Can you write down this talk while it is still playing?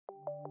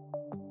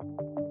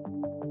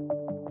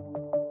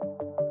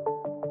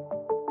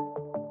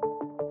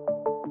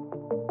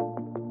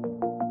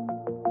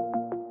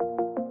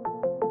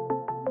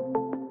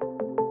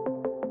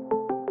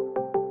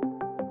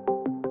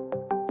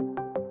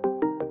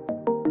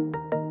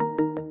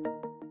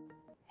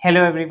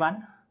Hello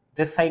everyone,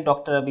 this side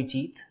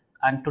Dr.G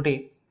and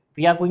today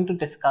we are going to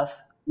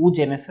discuss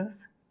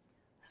oogenesis,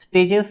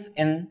 stages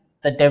in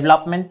the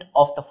development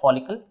of the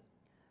follicle,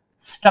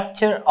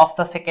 structure of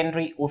the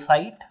secondary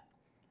oocyte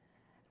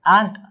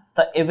and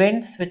the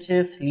events which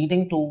is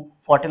leading to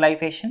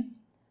fertilization,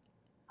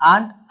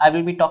 and I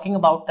will be talking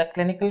about the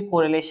clinical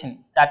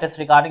correlation that is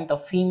regarding the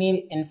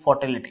female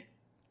infertility.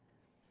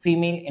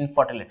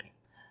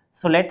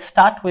 So let's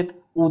start with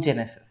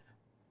oogenesis.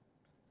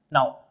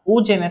 Now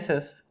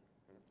oogenesis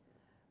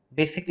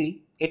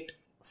basically it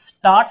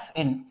starts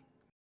in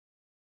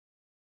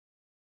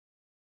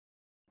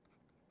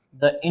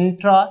the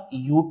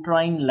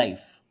intrauterine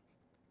life.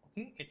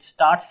 Okay, it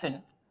starts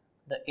in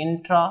the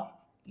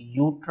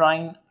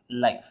intrauterine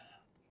life.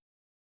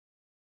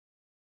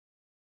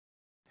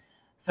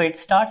 So it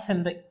starts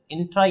in the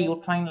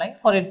intrauterine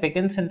life, or it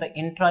begins in the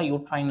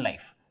intrauterine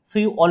life. So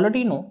you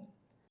already know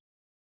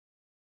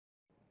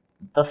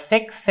the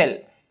sex cell,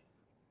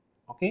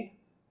 okay,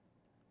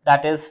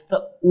 that is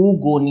the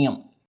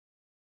oogonium,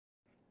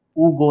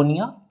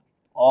 oogonia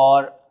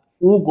or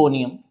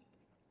oogonium.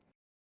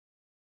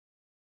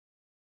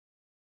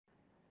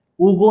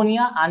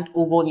 Oogonia and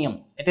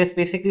oogonium, it is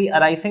basically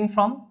arising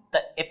from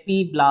the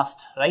epiblast,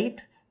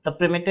 right? The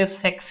primitive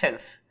sex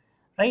cells,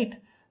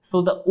 right?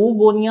 So the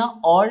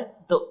oogonia or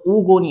the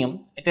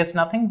oogonium, it is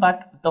nothing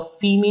but the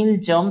female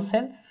germ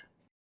cells,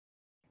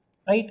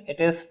 right?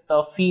 It is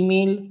the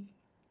female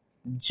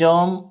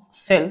germ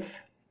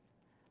cells,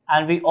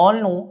 and we all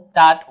know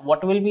that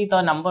what will be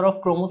the number of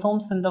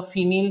chromosomes in the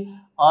female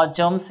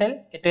germ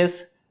cell? It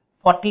is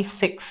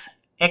 46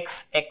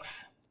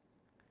 XX.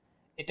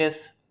 It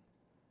is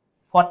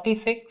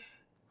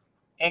 46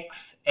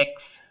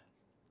 XX,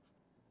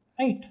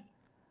 right?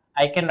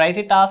 I can write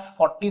it as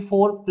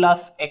 44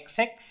 plus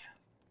XX,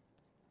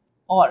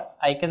 or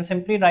I can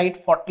simply write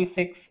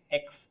 46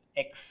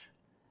 XX,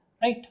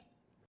 right?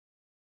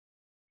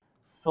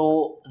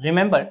 So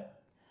remember,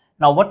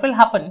 now what will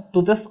happen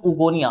to this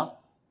oogonia?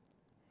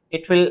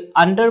 It will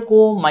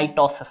undergo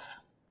mitosis.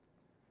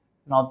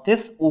 Now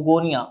this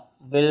oogonia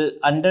will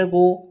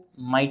undergo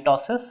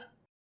mitosis,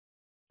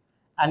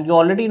 and you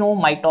already know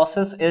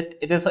mitosis, it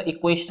is an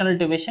equational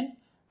division,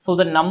 so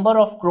the number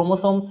of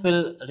chromosomes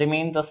will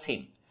remain the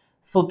same.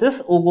 So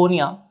this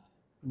oogonia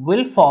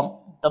will form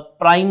the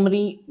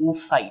primary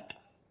oocyte,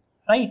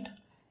 right?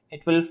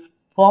 It will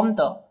form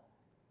the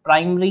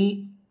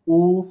primary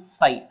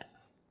oocyte.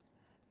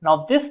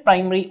 Now this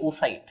primary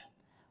oocyte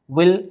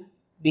will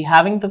be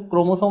having the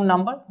chromosome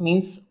number,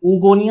 means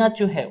oogonia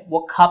जो है वो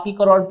खा P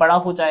कर और बड़ा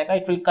हो जाएगा,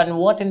 it will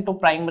convert into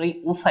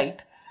primary oocyte,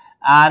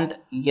 and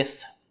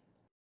yes,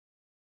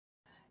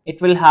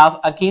 it will have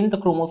again the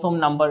chromosome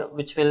number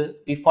which will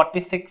be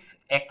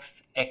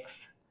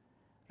 46XX,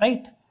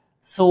 right?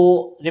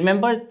 So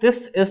remember,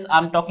 this is,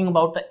 I'm talking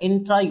about the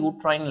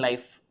intrauterine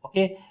life,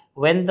 okay,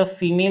 when the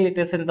female, it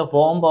is in the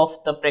womb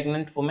of the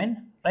pregnant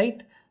woman,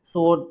 right?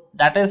 So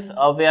that is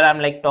where I'm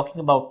like talking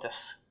about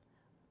this.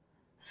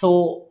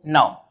 So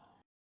now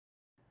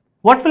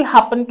what will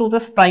happen to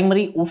this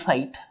primary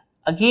oocyte?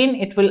 Again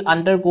it will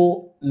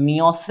undergo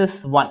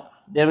meiosis 1.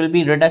 There will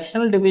be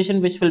reductional division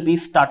which will be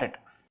started.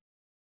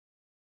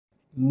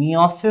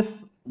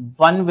 Meiosis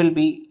 1 will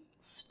be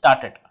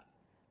started,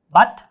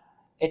 but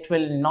it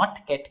will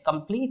not get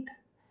complete.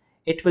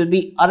 It will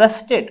be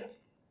arrested.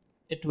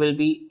 It will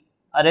be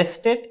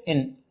arrested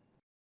in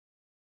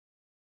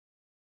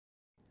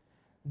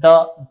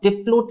the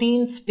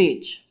diplotin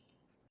stage.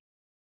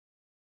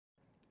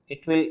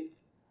 It will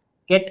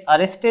get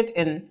arrested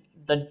in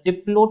the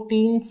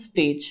diplotin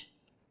stage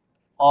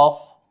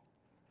of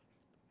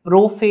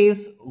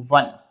prophase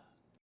 1.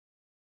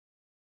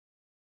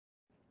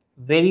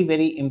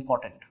 Very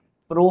important.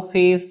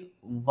 Prophase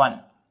 1.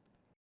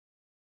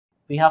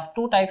 We have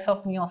two types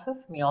of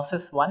meiosis,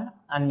 meiosis 1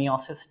 and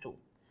meiosis 2.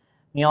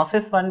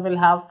 Meiosis 1 will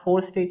have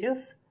 4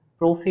 stages: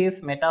 prophase,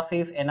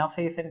 metaphase,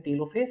 anaphase and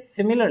telophase.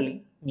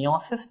 Similarly,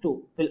 meiosis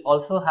 2 will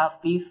also have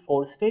these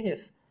 4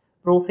 stages: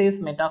 prophase,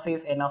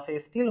 metaphase,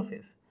 anaphase,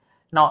 telophase.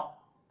 Now,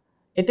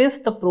 it is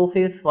the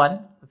prophase 1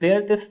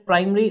 where this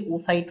primary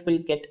oocyte will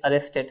get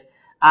arrested,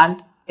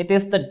 and it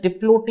is the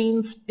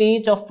diplotin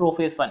stage of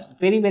prophase 1.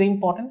 Very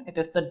important. It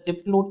is the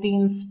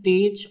diplotin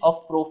stage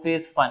of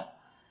prophase 1.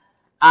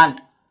 And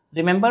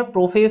remember,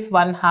 prophase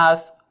 1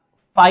 has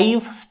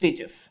 5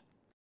 stages.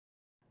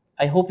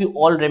 I hope you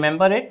all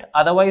remember it.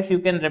 Otherwise, you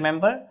can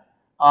remember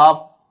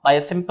by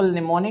a simple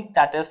mnemonic,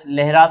 that is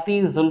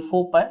Lehrati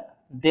Zulfo Par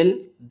Dil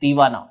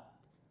Diwana.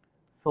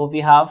 So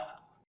we have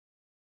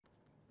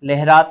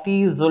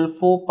Lehrati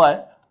Zulfo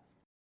Par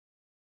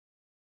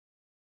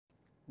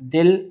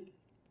Dil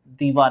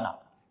Diwana.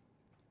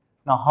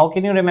 Now, how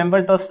can you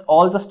remember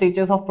all the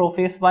stages of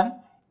prophase 1?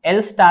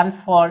 L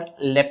stands for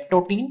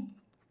leptotene.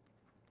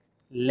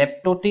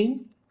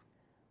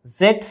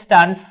 Z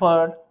stands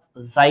for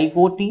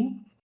zygotine.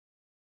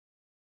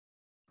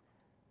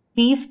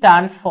 P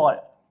stands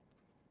for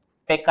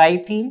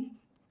pecitine.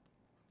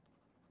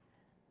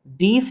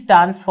 D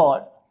stands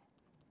for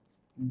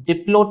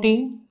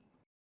diplotene.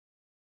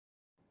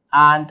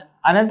 and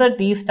another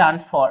D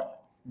stands for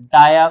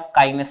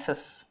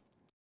diakinesis.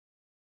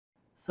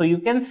 So you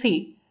can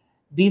see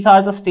these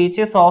are the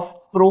stages of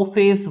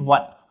prophase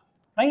 1,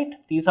 right?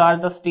 These are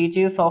the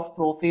stages of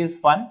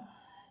prophase 1.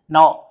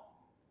 Now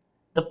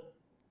the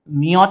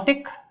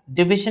meiotic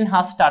division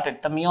has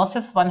started, the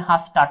meiosis 1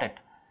 has started.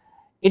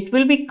 It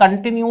will be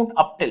continued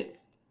up till,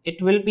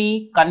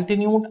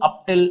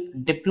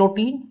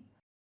 diplotin,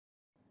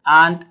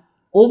 and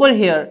over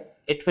here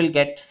it will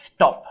get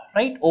stop,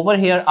 right? Over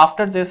here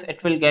after this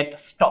it will get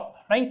stop,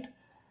 right?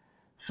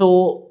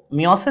 So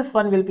meiosis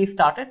 1 will be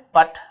started,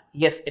 but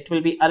yes, it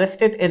will be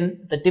arrested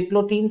in the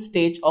diplotin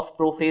stage of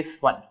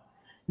prophase 1.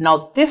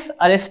 Now this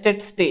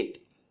arrested state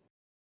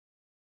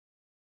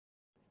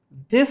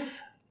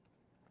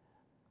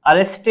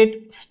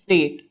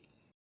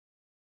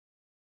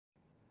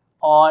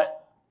or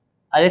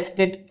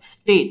arrested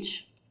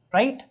stage,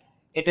 right?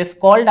 It is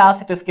called as,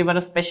 it is given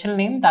a special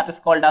name, that is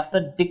called as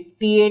the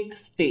dictate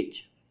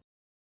stage.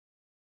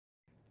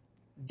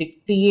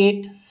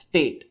 Dictate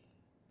state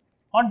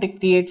or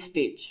dictate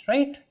stage,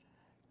 right?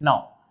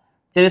 Now,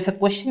 there is a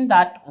question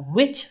that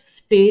which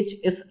stage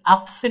is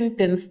absent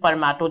in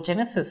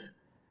spermatogenesis?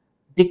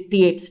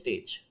 Dictate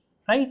stage,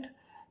 right?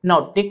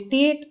 Now,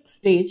 dictate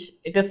stage,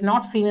 it is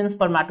not seen in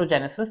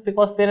spermatogenesis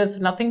because there is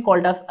nothing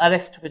called as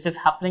arrest which is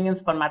happening in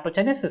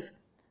spermatogenesis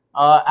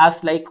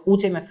as like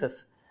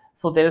oogenesis.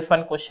 So, there is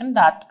one question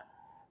that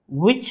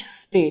which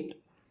state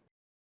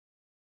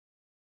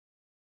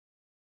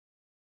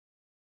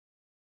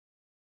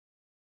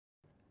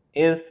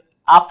is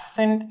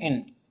absent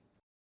in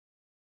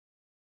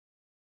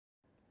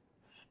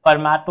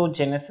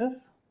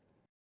spermatogenesis?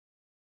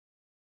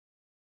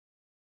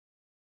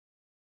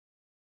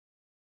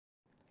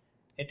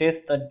 It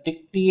is the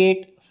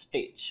dictate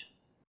stage.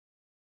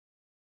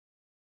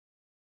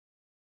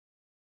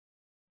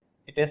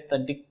 It is the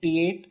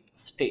dictate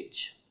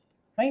stage,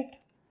 right?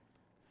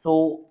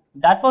 So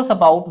that was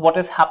about what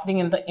is happening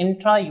in the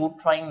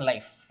intrauterine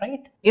life,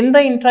 right? In the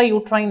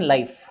intrauterine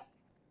life,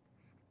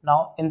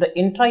 now in the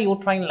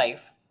intrauterine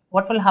life,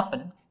 what will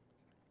happen?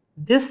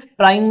 This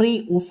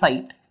primary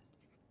oocyte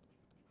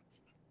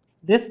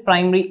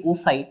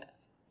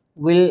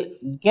will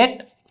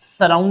get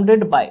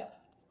surrounded by,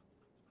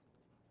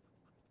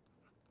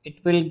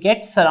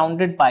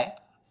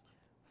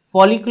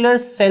 follicular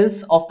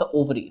cells of the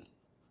ovary.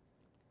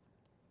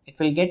 It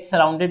will get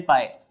surrounded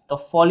by the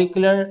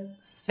follicular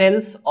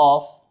cells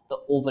of the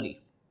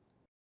ovary.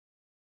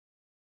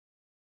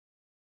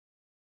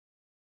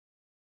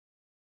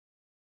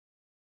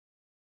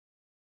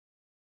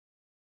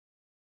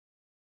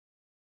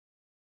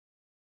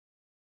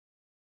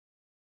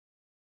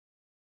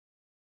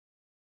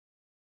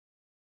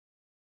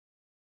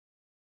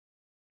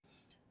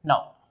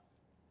 Now,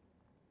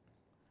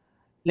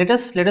 let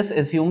us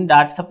assume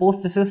that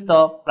suppose this is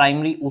the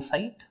primary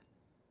oocyte.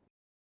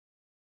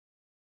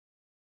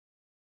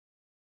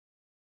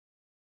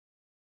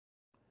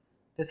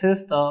 This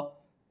is the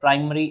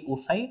primary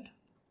oocyte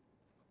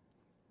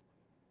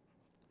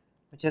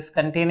which is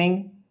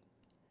containing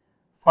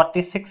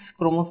 46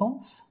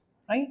 chromosomes,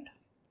 right?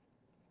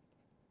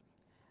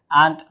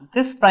 And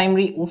this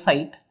primary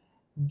oocyte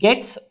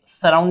gets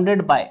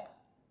surrounded by,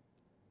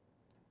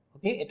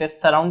 okay, it is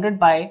surrounded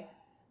by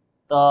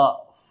the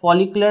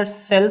follicular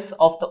cells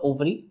of the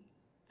ovary,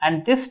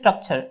 and this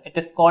structure, it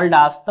is called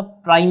as the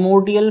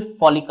primordial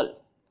follicle.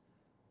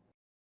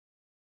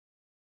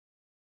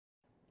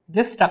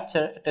 This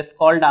structure, it is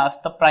called as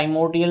the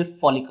primordial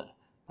follicle.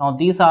 Now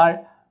these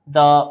are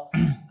the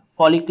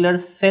follicular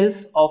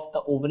cells of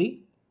the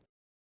ovary,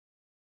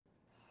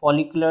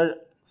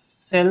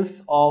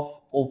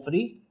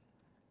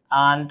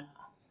 and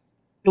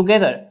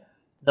together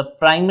the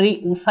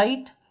primary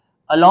oocyte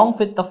along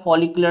with the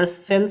follicular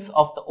cells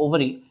of the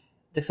ovary,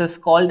 this is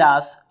called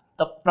as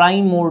the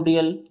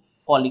primordial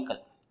follicle.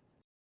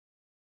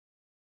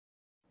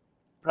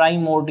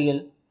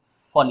 Primordial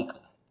follicle.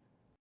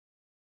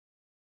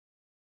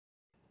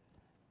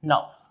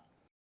 Now,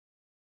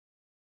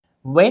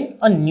 when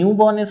a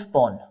newborn is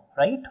born,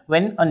 right?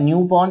 When a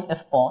newborn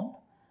is born,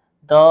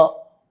 the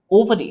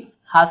ovary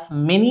has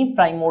many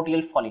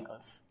primordial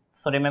follicles.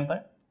 So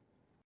remember,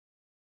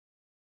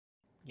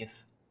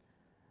 yes,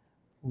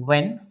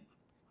 when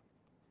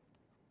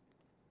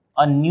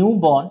a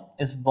newborn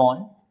is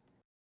born,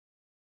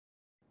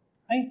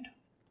 right,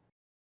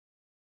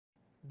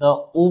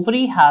 the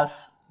ovary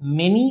has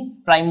many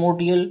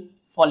primordial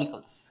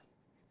follicles.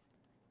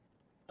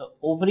 The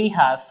ovary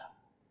has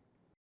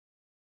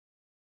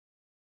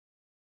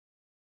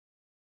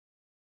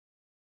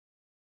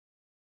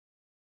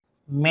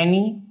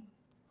many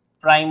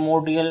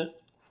primordial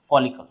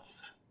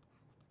follicles,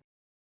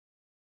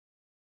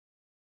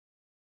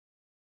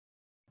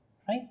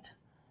 right?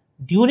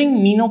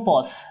 During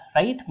menopause,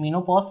 right?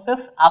 Menopause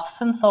is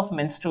absence of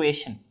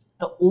menstruation.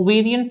 The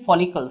ovarian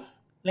follicles,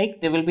 like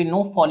there will be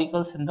no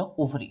follicles in the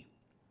ovary.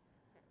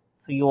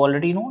 So you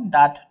already know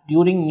that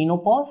during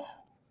menopause,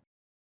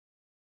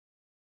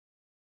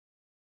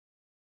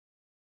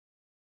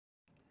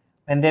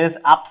 when there is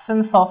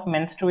absence of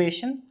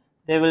menstruation,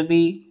 there will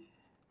be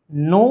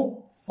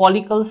no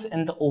follicles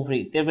in the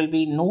ovary. There will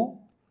be no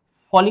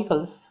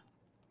follicles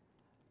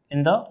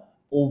in the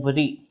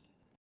ovary.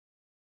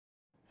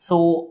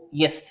 So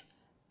yes,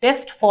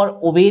 test for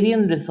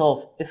ovarian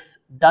reserve is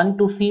done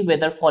to see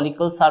whether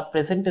follicles are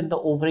present in the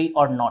ovary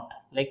or not.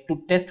 Like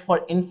to test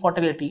for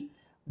infertility,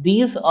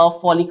 these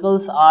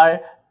follicles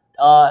are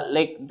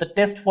like the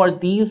test for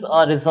these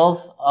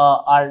reserves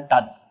are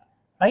done,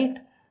 right?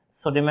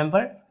 So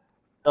remember,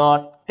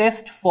 the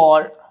test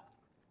for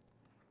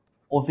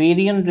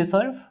ovarian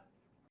reserve,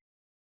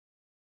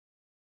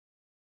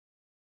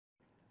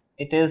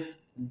 it is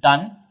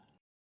done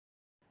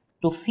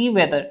to see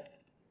whether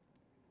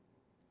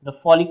the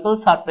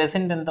follicles are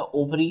present in the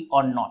ovary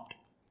or not.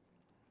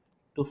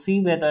 To see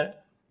whether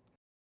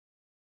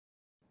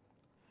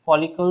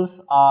follicles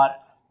are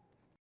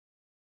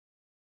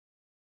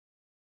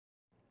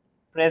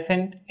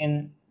present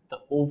in the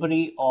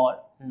ovary or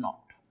not.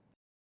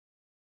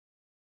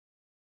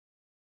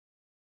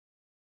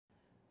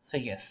 So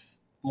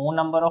yes, more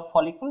number of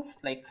follicles,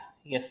 like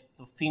yes,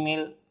 the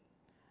female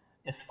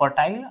is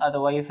fertile,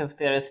 otherwise if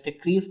there is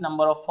decreased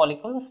number of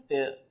follicles,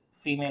 the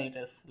female it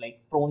is like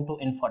prone to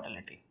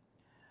infertility.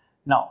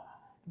 Now,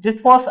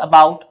 this was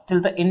about till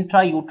the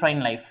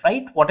intrauterine life,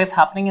 right? What is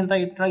happening in the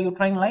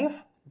intrauterine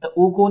life? The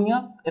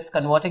oogonia is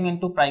converting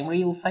into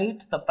primary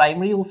oocyte. The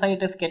primary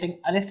oocyte is getting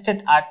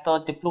arrested at the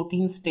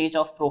diplotin stage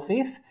of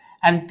prophase,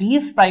 and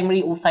these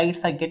primary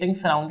oocytes are getting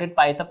surrounded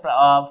by the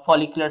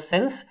follicular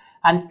cells,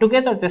 and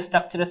together this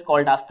structure is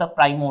called as the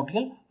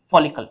primordial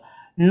follicle.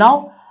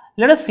 Now,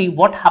 let us see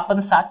what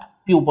happens at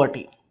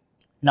puberty.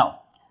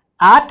 Now,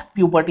 at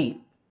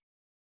puberty,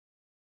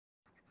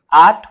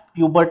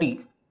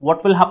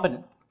 what will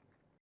happen?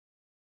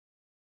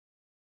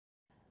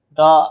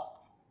 The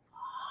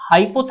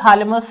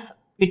hypothalamus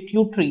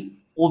pituitary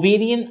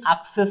ovarian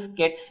axis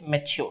gets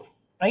mature,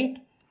 right?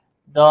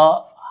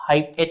 The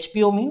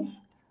HPO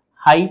means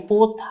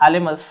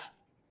hypothalamus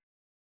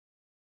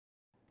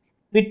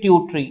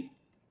pituitary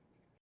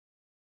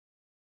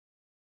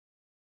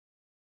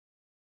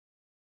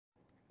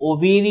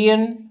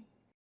ovarian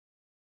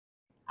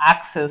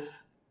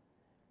axis,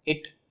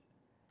 it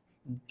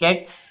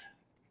gets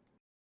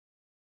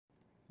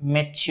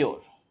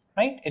mature,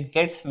 right? It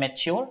gets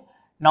mature.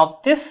 Now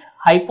this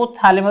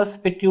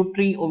hypothalamus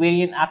pituitary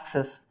ovarian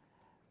axis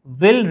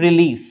will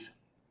release,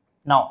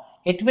 now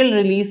it will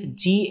release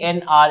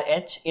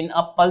GnRH in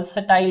a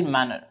pulsatile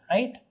manner,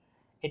 right?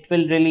 It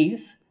will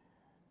release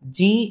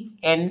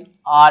GnRH,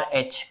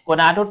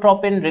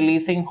 gonadotropin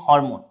releasing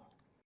hormone.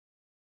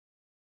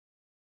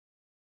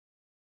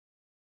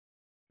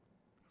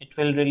 It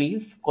will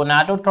release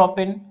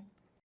gonadotropin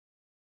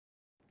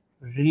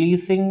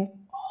releasing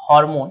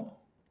hormone,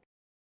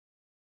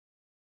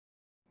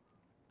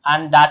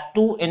 and that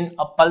too in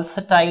a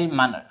pulsatile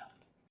manner.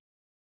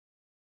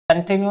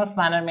 Continuous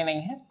manner में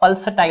नहीं है,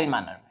 pulsatile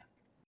manner,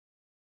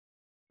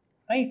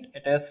 right?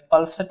 It is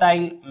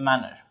pulsatile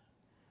manner.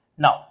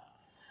 Now,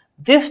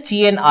 this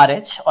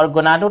GnRH or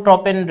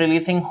gonadotropin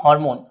releasing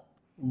hormone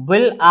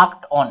will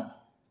act on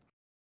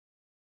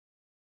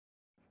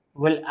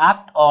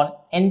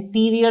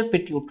anterior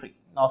pituitary.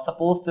 Now,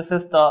 suppose this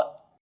is the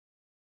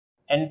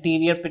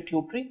anterior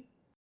pituitary,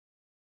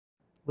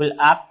 will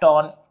act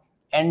on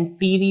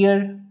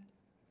anterior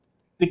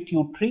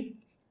pituitary,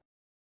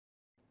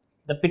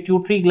 the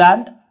pituitary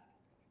gland.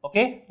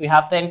 Okay, we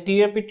have the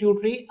anterior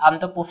pituitary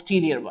and the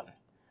posterior one,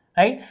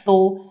 right?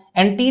 So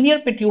anterior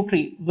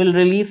pituitary will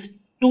release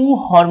two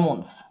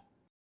hormones,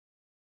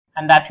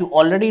 and that you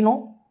already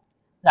know,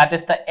 that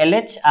is the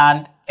LH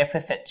and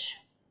FSH,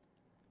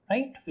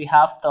 right? We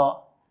have the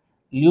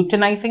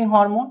luteinizing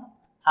hormone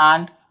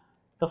and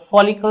the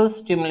follicle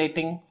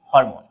stimulating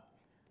hormone.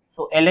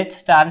 So LH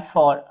stands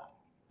for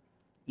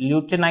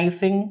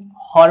luteinizing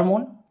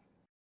hormone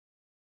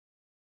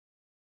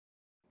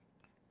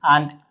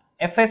and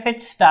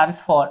FSH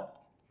stands for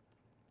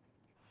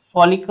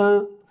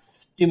follicle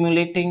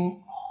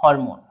stimulating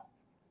hormone.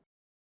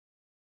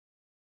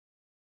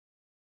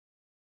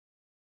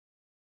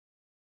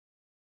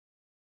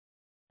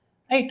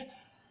 Right.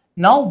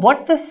 Now,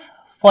 what this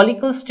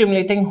follicle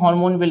stimulating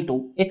hormone will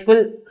do, it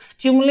will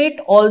stimulate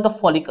all the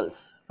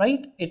follicles,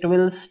 right? It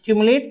will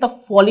stimulate the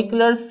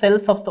follicular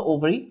cells of the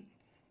ovary.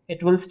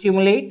 It will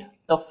stimulate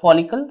the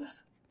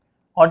follicles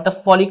or the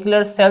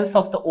follicular cells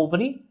of the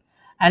ovary,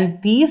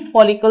 and these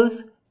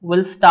follicles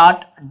will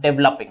start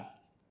developing.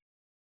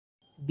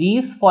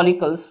 These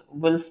follicles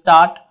will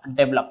start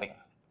developing,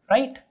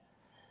 right?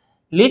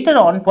 Later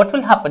on, what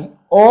will happen?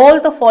 All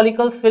the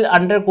follicles will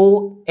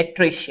undergo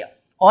atresia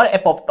or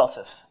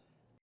apoptosis.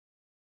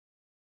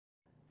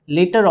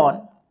 Later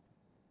on,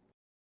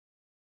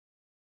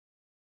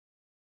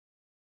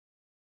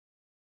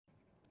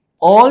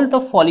 all the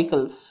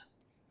follicles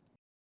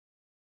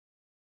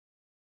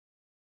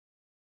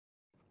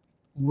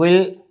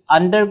will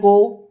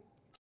undergo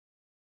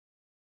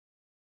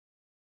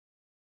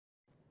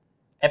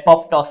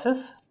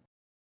apoptosis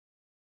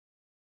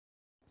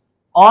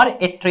or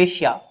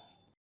atresia,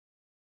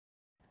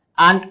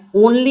 and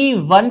only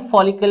one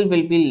follicle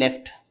will be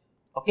left.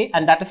 okay,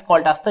 and that is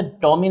called as the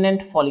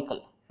dominant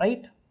follicle,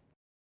 right?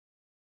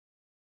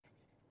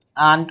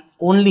 And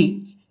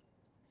only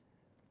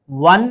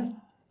one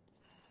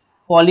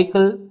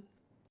follicle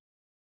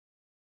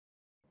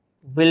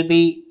will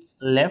be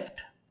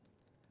left,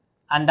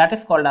 and that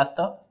is called as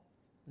the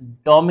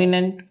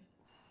dominant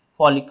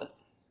follicle.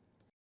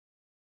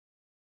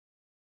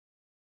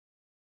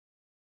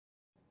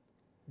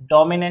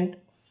 Dominant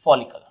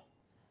follicle,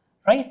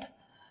 right?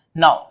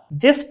 Now,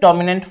 this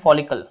dominant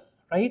follicle,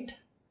 right,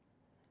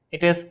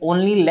 it is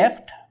only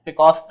left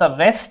because the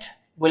rest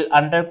will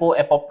undergo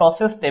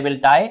apoptosis, they will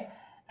die,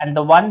 and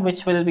the one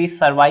which will be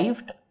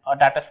survived,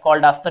 that is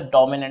called as the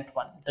dominant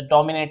one, the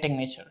dominating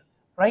nature,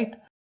 right?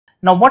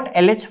 Now, what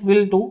LH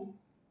will do?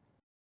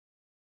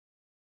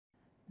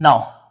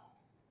 Now,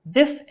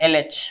 this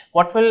LH,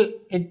 what will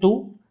it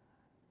do?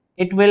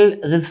 It will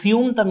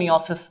resume the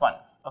meiosis 1,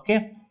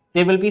 okay?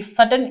 There will be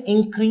sudden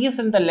increase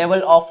in the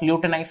level of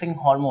luteinizing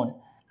hormone,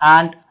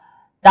 and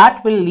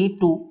that will lead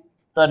to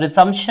the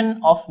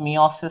resumption of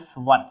meiosis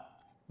 1.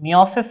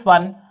 Meiosis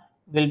 1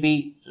 will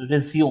be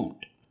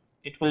resumed.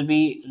 It will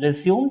be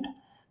resumed,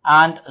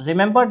 and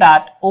remember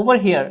that over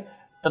here,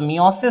 the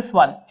meiosis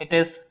 1, it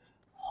is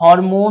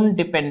hormone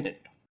dependent.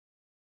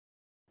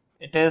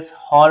 It is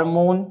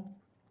hormone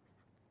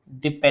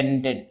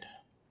dependent,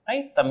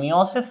 right? The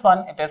meiosis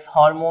 1, it is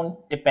hormone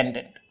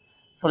dependent.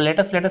 So let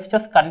us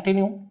just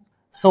continue.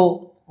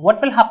 So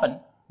what will happen?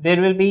 There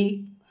will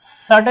be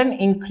sudden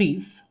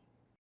increase.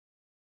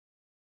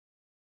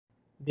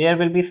 There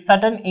will be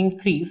sudden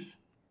increase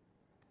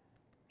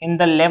in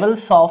the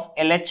levels of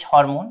LH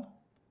hormone.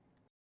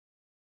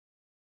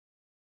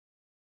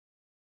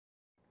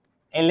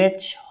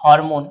 LH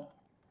hormone,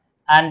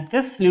 and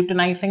this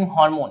luteinizing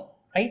hormone,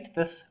 right?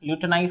 This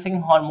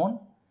luteinizing hormone,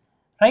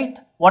 right?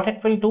 What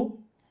it will do?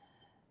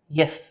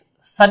 Yes,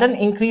 sudden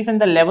increase in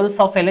the levels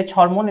of LH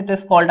hormone, it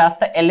is called as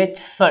the LH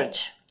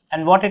surge.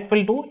 And what it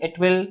will do? It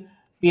will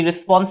be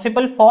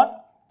responsible for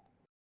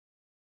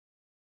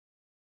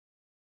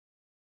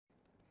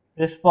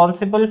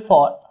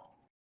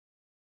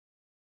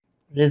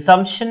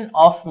resumption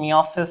of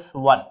meiosis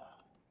 1.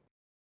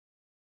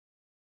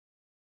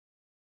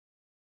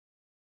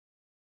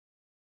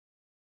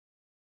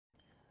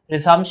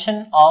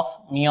 Resumption of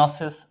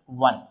meiosis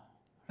 1,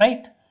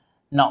 right?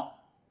 Now,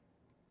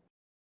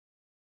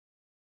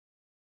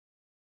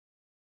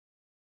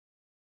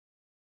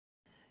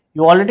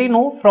 you already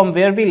know from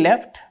where we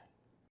left.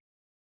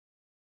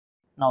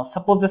 Now,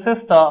 suppose this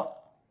is the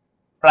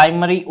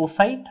primary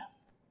oocyte,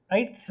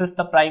 right? This is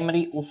the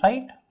primary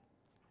oocyte,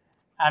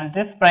 and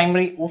this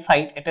primary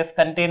oocyte, it is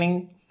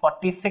containing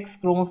 46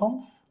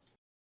 chromosomes.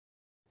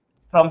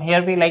 From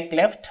here we like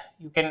left,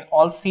 you can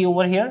all see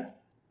over here,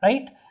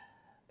 right?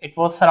 It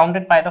was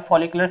surrounded by the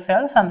follicular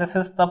cells, and this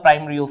is the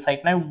primary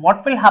oocyte. Now,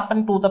 what will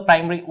happen to the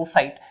primary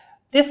oocyte?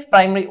 This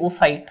primary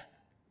oocyte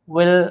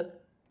will,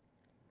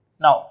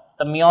 now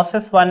the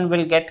meiosis 1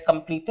 will get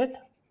completed,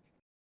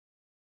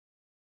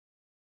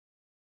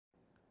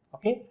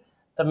 okay?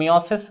 The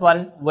meiosis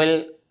 1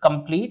 will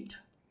complete,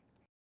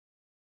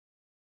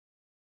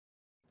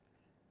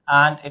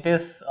 and it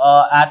is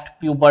at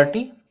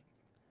puberty,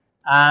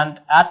 and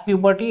at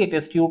puberty it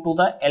is due to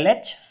the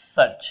LH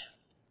surge.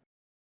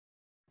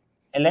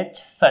 LH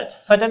surge,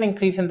 sudden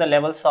increase in the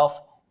levels of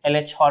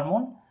LH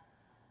hormone,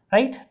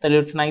 right, the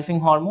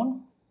luteinizing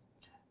hormone.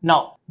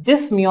 Now,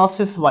 this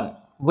meiosis 1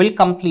 will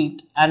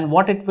complete, and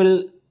what it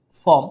will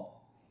form?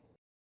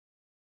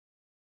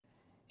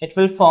 It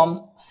will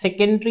form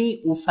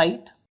secondary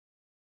oocyte.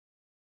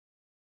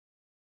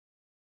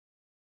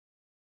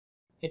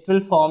 It will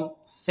form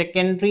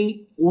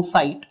secondary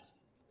oocyte,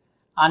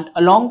 and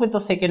along with the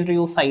secondary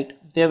oocyte,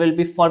 there will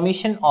be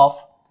formation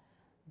of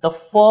the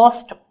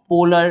first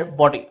polar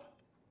body.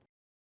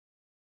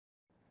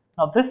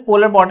 Now, this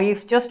polar body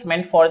is just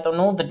meant for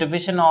the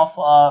division of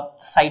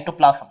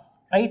cytoplasm,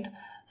 right?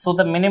 So,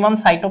 the minimum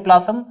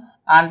cytoplasm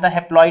and the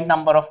haploid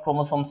number of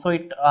chromosomes. So,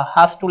 it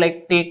has to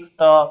like take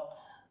the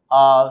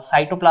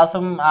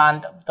cytoplasm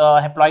and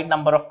the haploid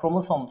number of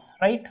chromosomes,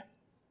 right?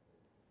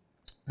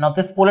 Now,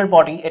 this polar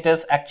body, it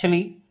is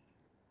actually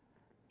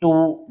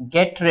to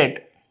get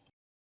rid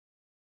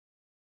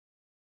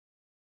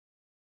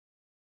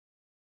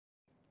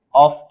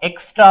of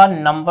extra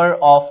number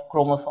of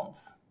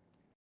chromosomes.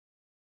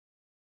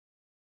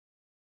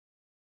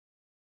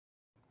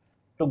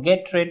 To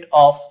get rid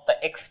of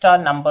the extra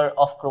number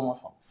of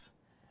chromosomes.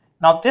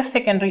 Now, this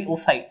secondary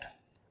oocyte,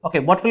 okay,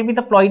 what will be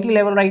the ploidy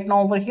level right now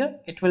over here?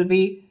 It will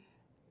be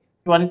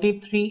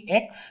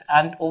 23x,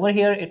 and over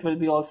here it will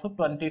be also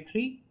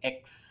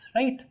 23x,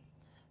 right?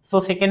 So,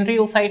 secondary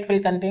oocyte will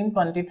contain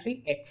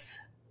 23x,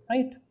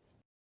 right?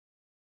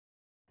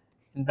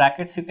 In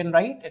brackets you can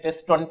write it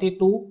is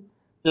 22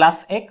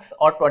 plus x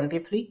or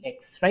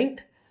 23x,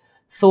 right?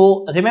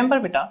 So,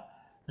 remember beta,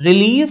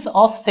 release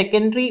of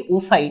secondary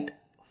oocyte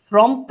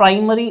from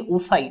primary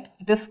oocyte,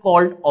 it is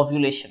called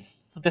ovulation.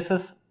 So, this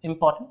is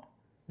important.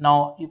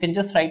 Now, you can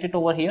just write it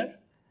over here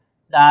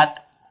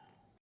that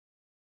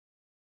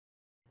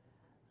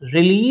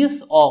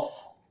release of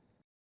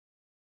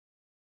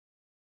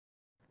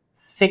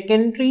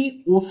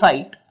secondary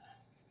oocyte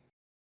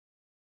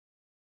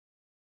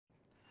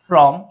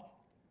from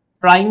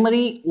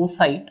primary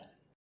oocyte,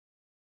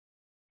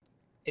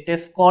 it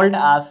is called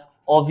as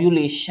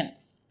ovulation.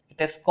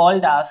 It is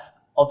called as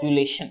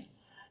ovulation.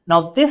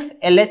 Now this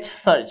LH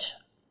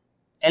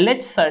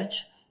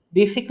surge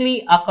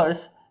basically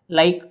occurs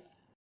like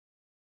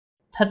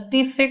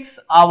 36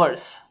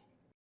 hours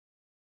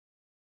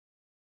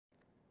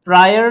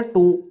prior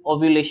to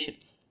ovulation.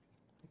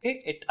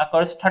 Okay, it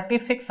occurs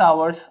 36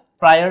 hours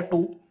prior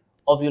to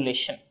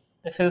ovulation.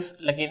 This is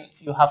again,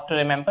 you have to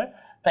remember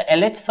the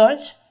LH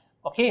surge.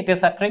 Okay, it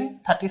is occurring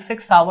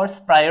 36 hours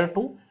prior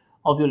to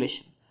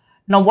ovulation.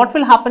 Now what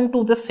will happen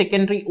to this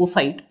secondary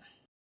oocyte?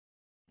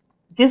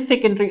 This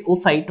secondary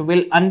oocyte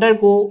will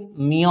undergo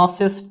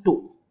meiosis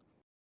 2.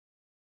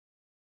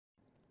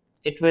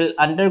 It will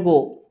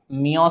undergo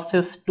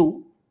meiosis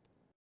 2.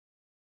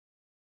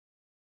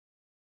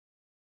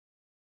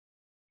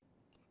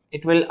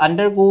 It will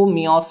undergo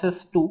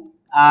meiosis 2,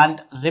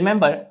 and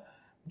remember,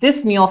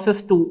 this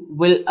meiosis 2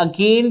 will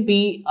again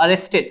be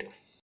arrested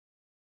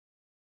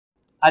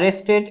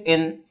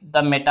in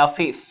the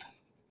metaphase.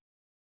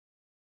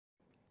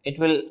 It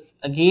will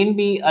again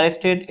be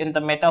arrested in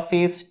the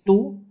metaphase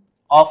 2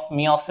 of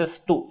meiosis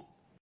 2.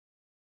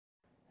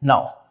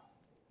 Now,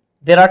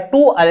 there are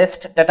two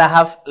arrests that I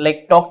have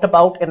talked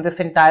about in this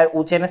entire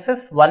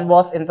oogenesis. One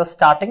was in the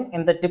starting,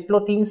 in the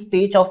diplotin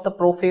stage of the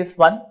prophase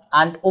 1,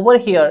 and over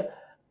here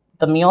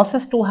the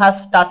meiosis 2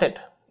 has started.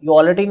 You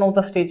already know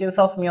the stages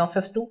of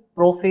meiosis 2: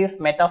 prophase,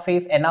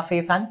 metaphase,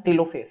 anaphase and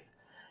telophase.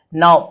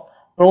 Now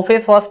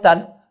prophase was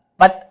done,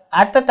 but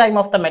at the time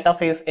of the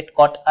metaphase it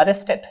got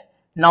arrested.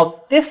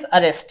 Now this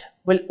arrest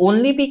will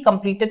only be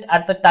completed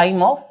at the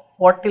time of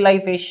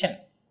fertilization,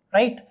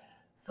 right?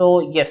 So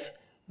yes,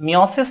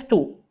 meiosis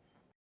 2,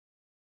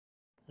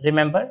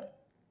 remember,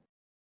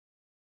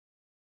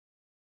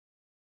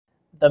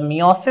 the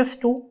meiosis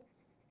 2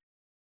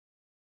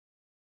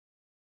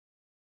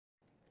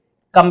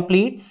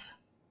 completes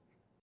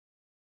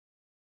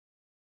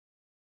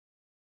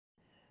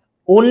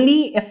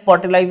only if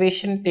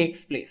fertilization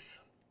takes place.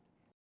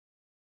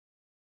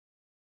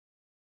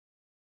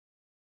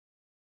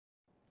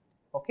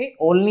 Okay,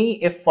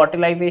 only if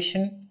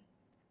fertilization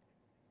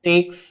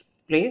takes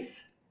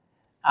place.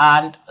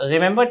 And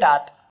remember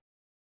that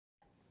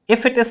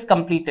if it is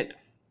completed,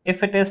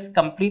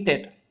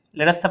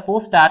 let us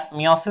suppose that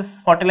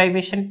meiosis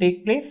fertilization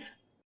take place.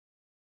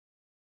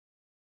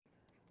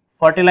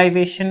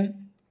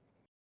 Fertilization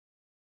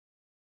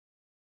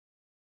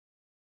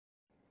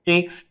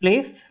takes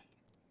place.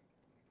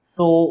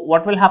 So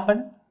what will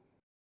happen?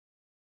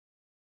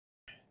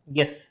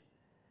 Yes,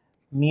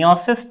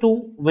 meiosis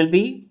 2 will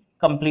be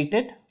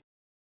completed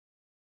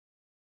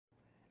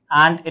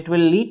and it will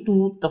lead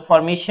to the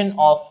formation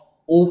of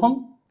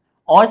ovum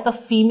or the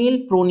female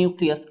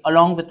pronucleus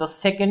along with the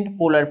second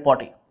polar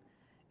body.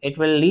 It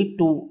will lead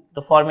to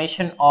the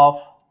formation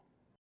of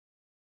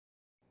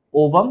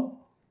ovum.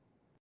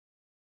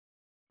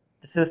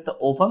 This is the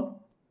ovum,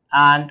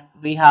 and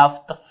we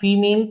have the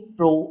female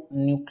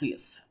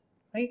pronucleus,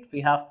 right?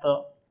 We have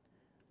the,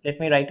 let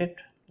me write it.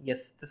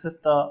 Yes, this is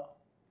the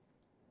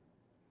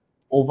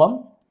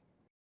ovum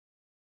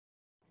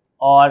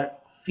or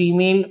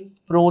female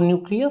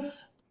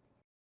pronucleus,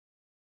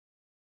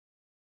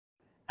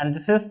 and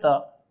this is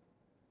the,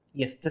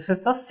 yes, this is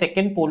the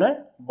second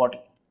polar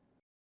body.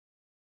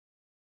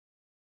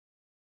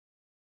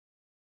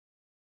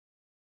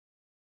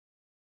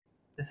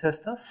 This is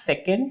the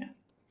second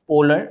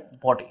polar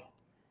body.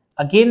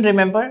 Again,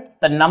 remember,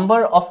 the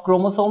number of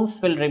chromosomes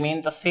will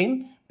remain the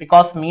same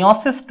because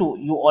meiosis 2,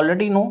 you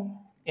already know,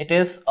 it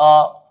is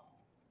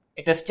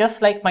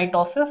just like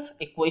mitosis,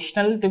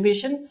 equational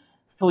division.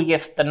 So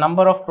yes, the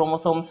number of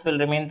chromosomes will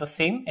remain the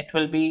same. It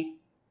will be,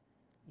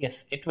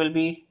 yes, it will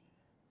be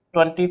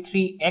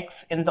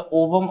 23x in the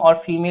ovum or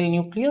female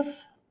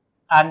nucleus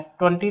and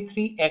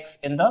 23x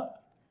in the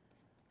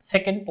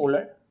second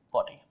polar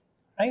body,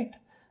 right?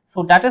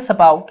 So that is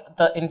about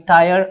the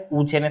entire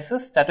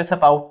oogenesis.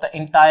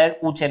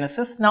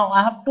 Now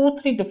I have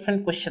 2-3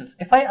 different questions.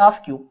 If I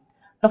ask you,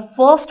 the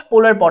first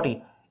polar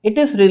body, it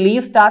is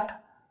released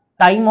at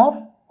time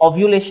of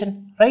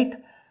ovulation,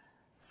 right?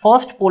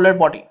 First polar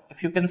body,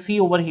 if you can see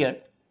over here,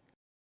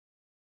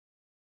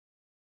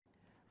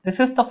 this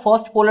is the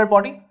first polar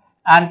body,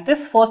 and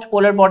this first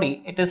polar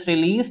body, it is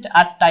released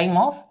at time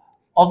of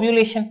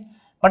ovulation.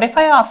 But if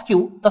I ask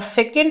you, the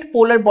second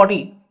polar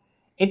body,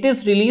 it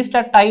is released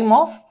at time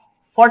of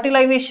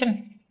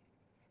fertilization.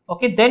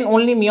 Okay, then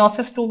only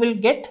meiosis 2 will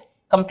get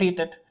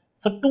completed.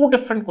 So two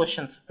different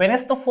questions. When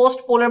is the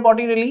first polar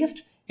body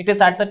released? It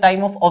is at the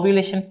time of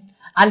ovulation.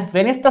 And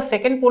when is the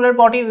second polar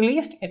body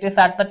released? It is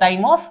at the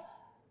time of,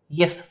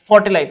 yes,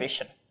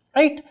 fertilization,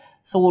 right?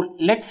 So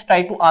let's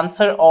try to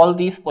answer all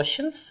these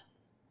questions.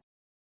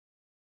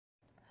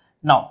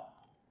 Now,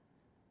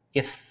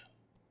 yes,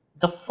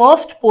 the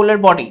first polar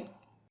body,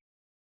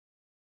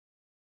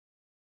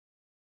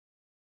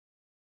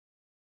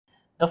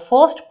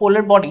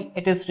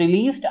 it is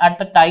released at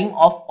the time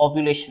of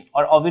ovulation.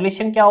 और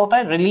ovulation क्या होता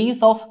है?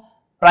 Release of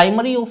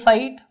primary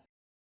oocyte,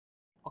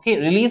 okay,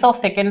 release of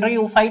secondary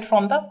oocyte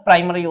from the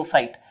primary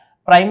oocyte.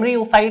 Primary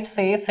oocyte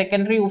से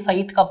secondary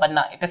oocyte का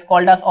बनना, it is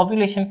called as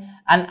ovulation,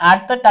 and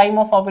at the time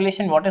of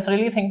ovulation, what is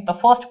releasing? The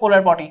first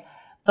polar body.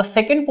 The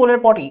second polar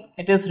body,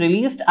 it is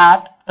released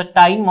at the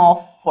time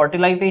of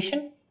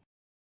fertilization.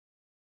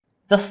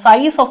 The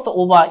size of the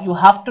ova, you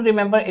have to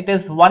remember, it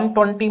is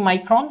 120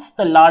 microns,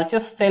 the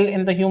largest cell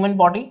in the human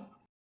body,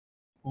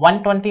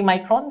 120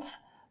 microns.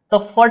 The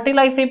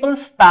fertilizable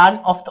span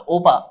of the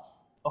ova,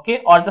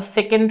 okay, or the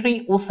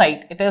secondary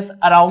oocyte, it is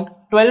around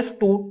 12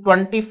 to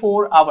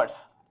 24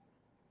 hours,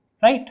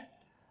 right?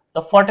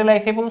 The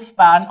fertilizable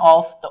span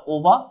of the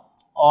ova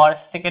or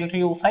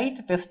secondary oocyte,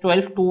 it is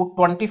 12 to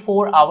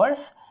 24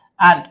 hours,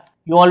 and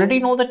you already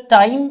know the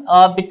time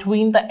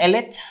between the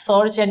LH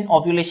surge and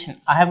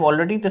ovulation. I have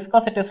already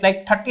discussed, it is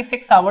like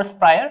 36 hours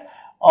prior,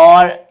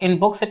 or in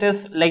books it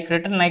is like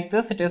written like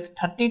this, it is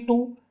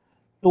 32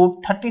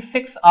 to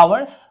 36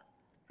 hours,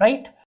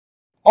 right?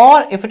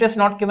 Or if it is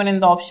not given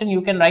in the option,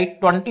 you can write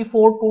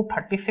 24 to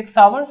 36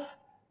 hours,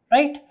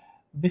 right,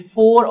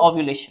 before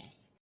ovulation.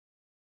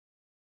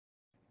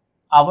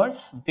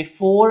 Hours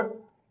before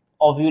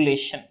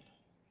ovulation,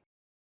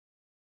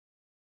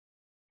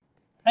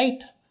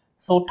 right?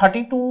 So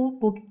 32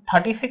 to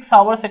 36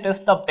 hours, it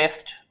is the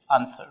best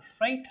answer,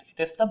 right?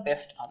 It is the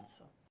best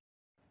answer.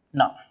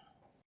 Now,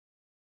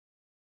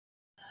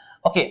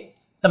 okay,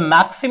 the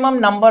maximum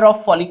number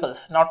of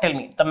follicles, now tell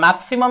me, the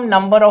maximum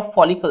number of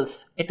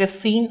follicles, it is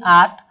seen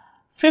at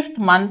 5th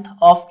month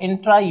of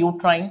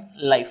intrauterine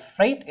life,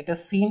 right? It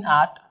is seen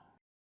at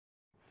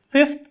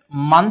 5th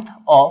month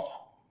of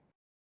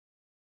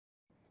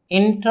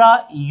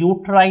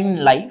intrauterine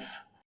life,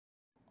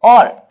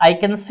 or I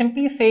can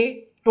simply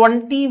say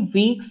 20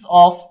 weeks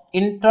of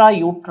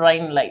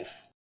intrauterine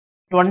life.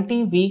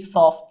 20 weeks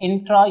of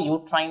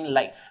intrauterine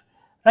life,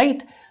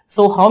 right?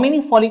 So how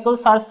many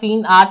follicles are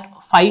seen at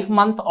 5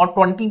 month or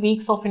 20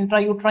 weeks of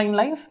intrauterine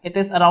life? It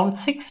is around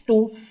 6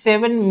 to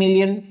 7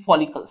 million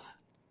follicles.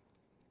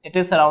 It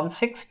is around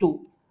 6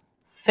 to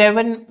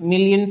 7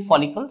 million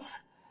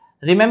follicles.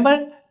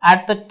 Remember,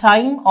 at the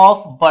time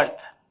of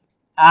birth,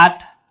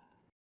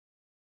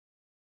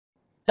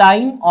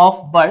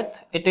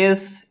 it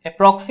is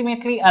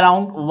approximately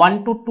around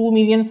 1 to 2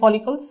 million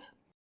follicles.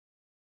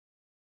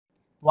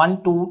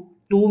 1 to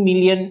 2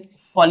 million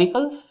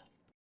follicles,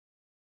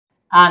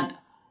 and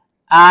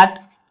at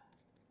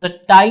the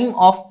time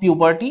of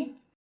puberty,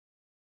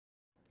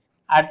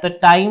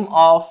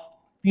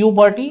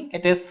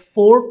 it is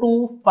 4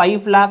 to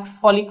 5 lakhs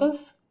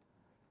follicles.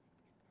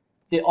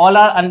 They all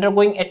are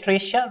undergoing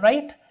atresia,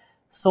 right?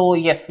 So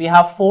yes, we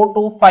have 4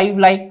 to 5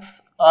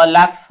 lakhs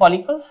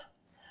follicles.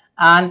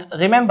 And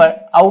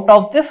remember, out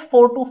of this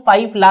 4 to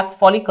 5 lakh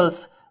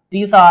follicles,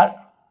 these are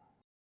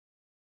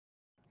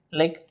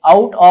like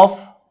out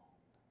of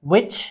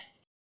which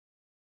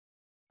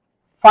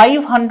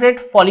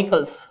 500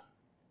 follicles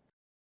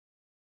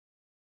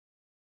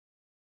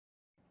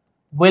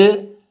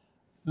will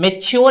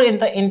mature in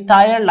the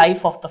entire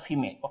life of the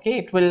female. Okay,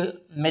 it will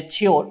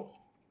mature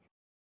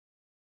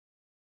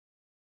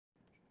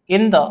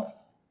in the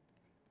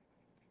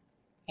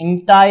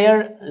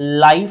entire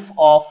life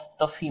of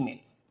the female.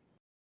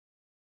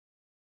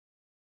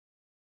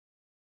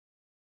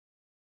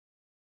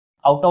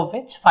 Out of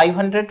which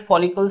 500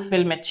 follicles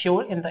will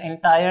mature in the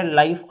entire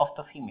life of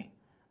the female,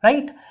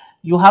 right?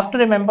 You have to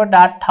remember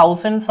that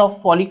thousands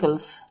of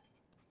follicles,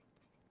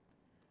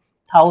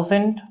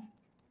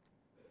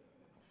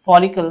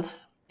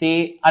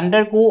 they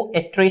undergo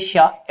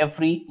atresia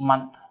every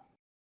month.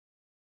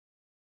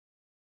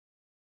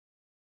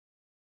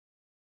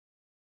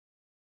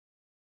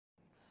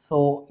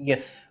 So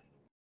yes,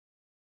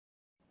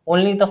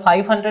 only the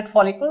 500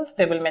 follicles,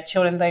 they will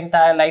mature in the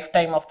entire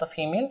lifetime of the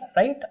female,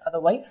 right?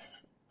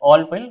 Otherwise,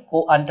 all will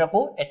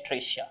undergo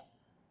atresia.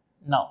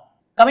 Now,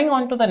 coming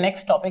on to the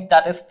next topic,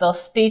 that is the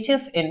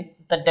stages in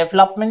the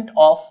development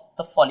of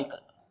the follicle.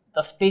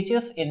 The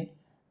stages in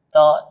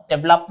the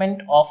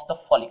development of the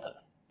follicle.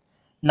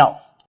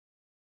 Now,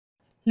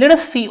 let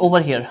us see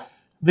over here.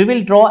 We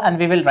will draw and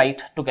we will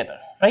write together,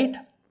 right?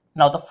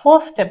 Now, the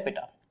first step,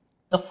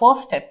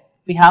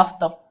 we have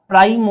the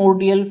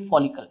primordial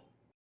follicle.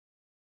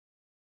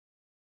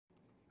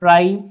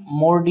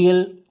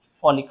 Primordial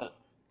follicle.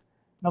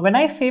 Now, when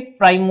I say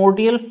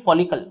primordial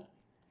follicle,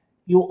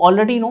 you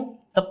already know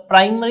the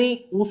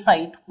primary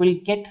oocyte will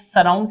get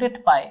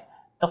surrounded by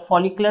the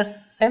follicular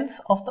cells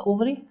of the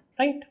ovary,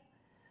 right?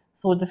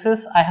 So, this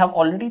is I have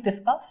already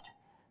discussed.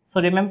 So,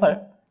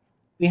 remember,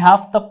 we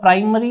have the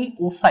primary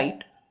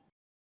oocyte.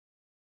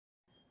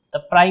 The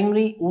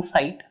primary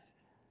oocyte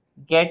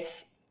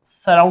gets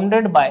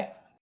surrounded by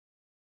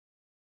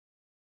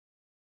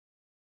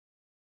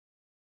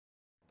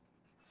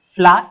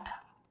flat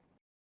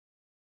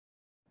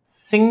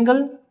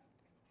single,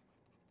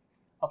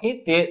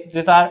 okay,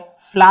 these are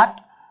flat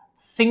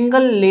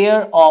single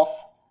layer of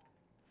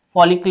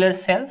follicular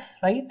cells,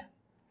 right?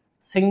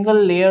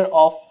 Single layer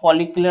of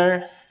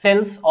follicular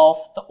cells of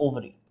the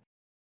ovary.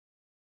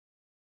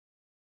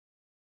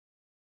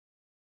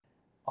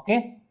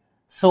 Okay,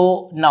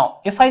 So now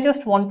if I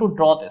just want to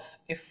draw this,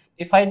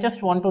 if I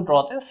just want to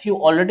draw this, you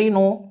already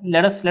know,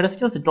 let us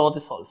just draw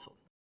this also.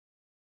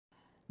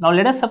 Now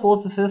let us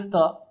suppose this is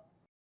the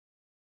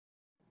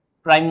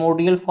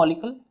primordial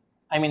follicle.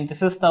 I mean,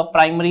 this is the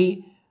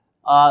primary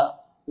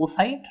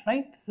oocyte,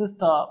 right? This is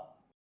the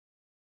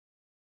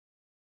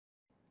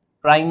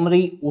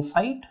primary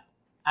oocyte,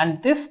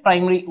 and this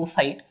primary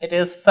oocyte, it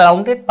is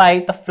surrounded by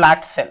the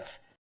flat cells.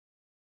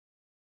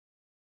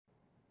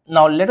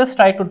 Now let us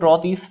try to draw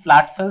these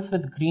flat cells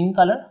with green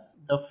color.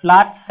 The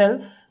flat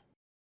cells,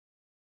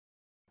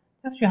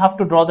 just you have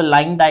to draw the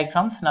line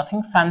diagrams,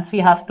 nothing fancy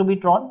has to be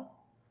drawn.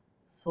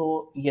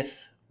 So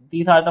yes,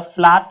 these are the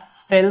flat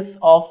cells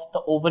of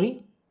the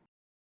ovary,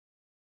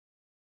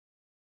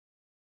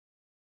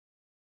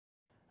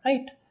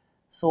 right?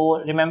 So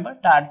remember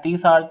that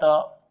these are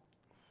the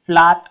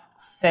flat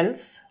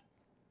cells,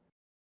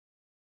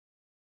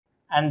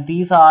 and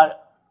these are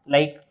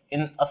like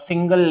in a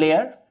single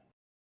layer,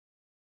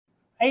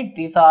 right?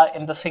 These are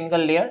in the single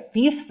layer.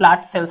 These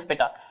flat cells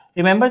beta,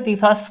 remember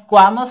these are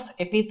squamous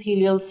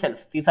epithelial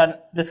cells.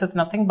 This is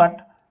nothing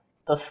but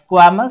the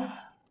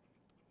squamous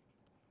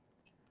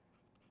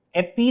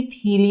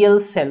epithelial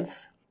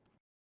cells,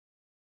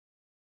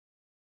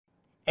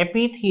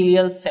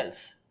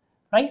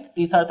 right?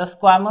 These are the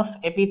squamous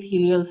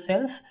epithelial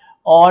cells,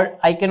 or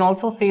I can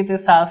also say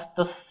this as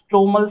the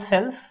stromal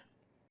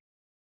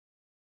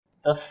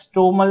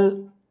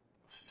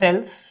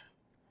cells,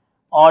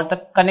 or the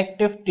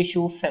connective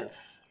tissue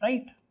cells,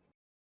 right?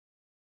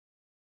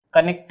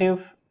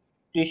 Connective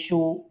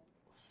tissue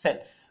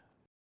cells.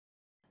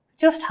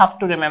 Just have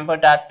to remember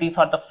that these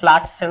are the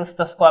flat cells,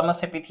 the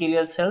squamous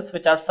epithelial cells,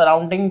 which are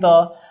surrounding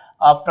the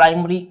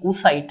primary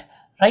oocyte,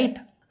 right?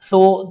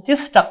 So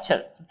this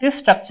structure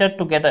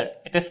together,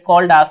 it is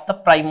called as the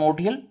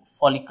primordial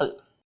follicle.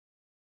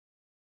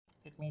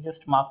 Let me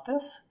just mark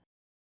this.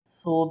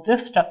 So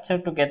this structure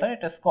together,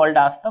 it is called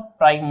as the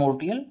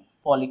primordial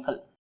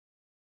follicle.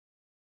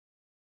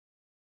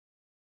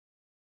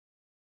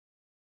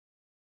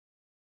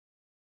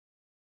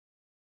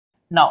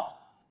 Now,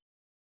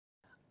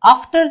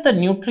 after the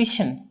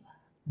nutrition,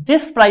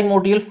 this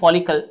primordial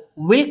follicle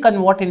will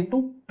convert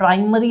into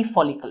primary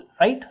follicle,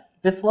 right?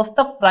 This was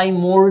the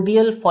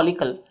primordial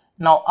follicle.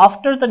 Now,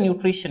 after the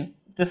nutrition,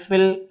 this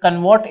will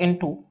convert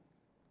into,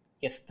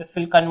 yes, this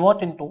will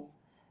convert into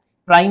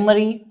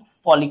primary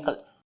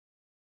follicle.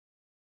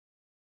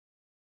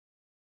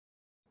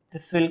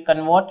 This will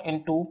convert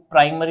into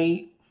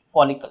primary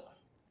follicle.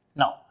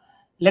 Now,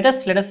 let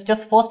us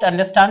just first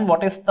understand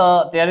what is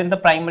there in the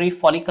primary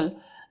follicle,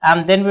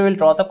 and then we will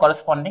draw the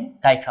corresponding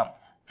diagram.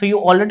 So you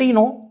already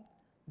know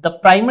the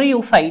primary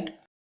oocyte.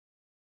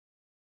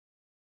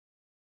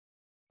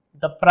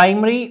 The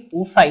primary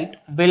oocyte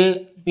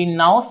will be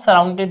now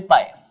surrounded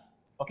by,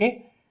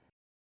 okay,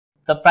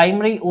 the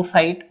primary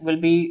oocyte will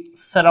be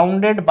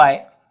surrounded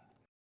by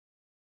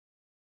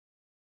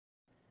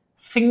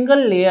single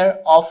layer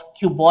of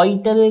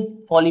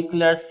cuboidal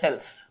follicular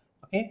cells,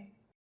 okay,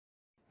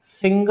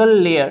 single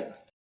layer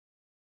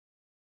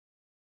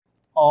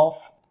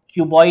of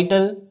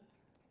cuboidal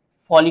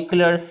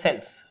follicular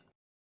cells,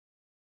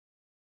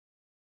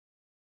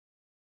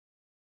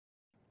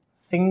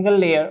 single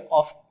layer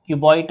of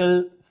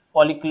cuboidal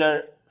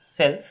follicular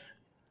cells.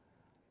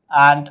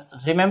 And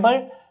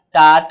remember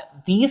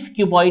that these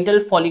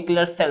cuboidal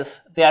follicular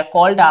cells, they are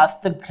called as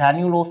the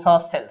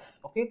granulosa cells,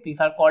 okay, these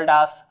are called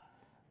as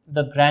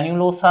the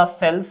granulosa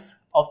cells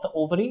of the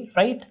ovary,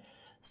 right?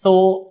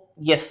 So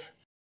yes,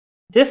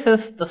 this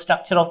is the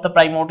structure of the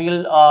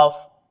primordial of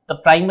the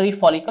primary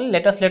follicle.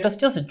 Let us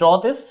just draw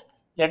this.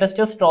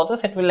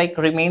 It will like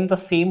remain the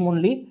same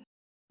only.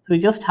 So we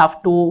just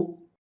have to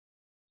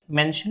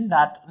mention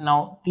that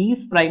now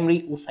these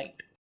primary oocyte.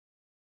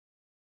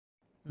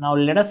 Now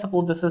let us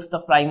suppose this is the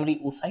primary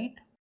oocyte.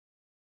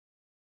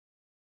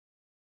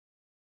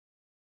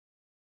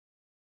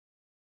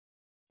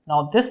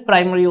 Now this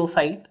primary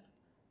oocyte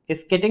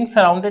is getting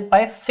surrounded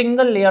by a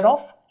single layer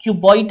of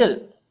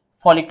cuboidal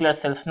follicular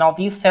cells. Now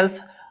these cells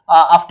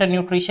after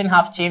nutrition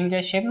have changed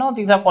their shape. Now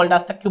these are called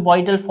as the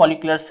cuboidal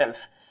follicular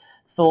cells.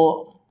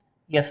 So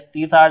yes,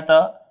 these are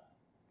the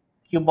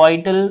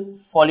cuboidal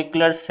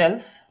follicular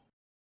cells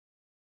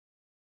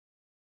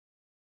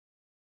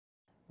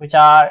which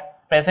are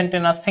present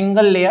in a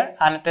single layer,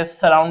 and it is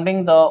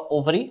surrounding the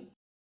ovary,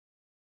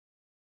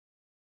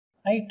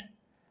 right?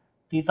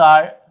 These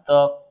are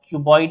the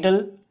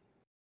cuboidal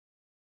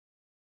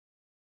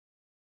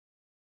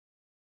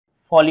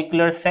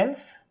follicular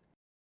cells.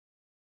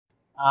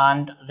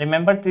 And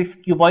remember, these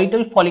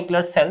cuboidal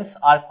follicular cells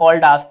are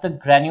called as the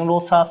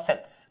granulosa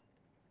cells.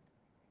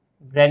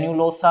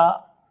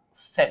 Granulosa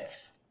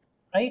cells,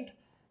 right?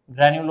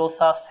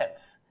 Granulosa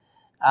cells.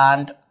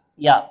 And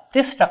yeah,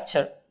 this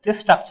structure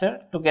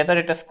together,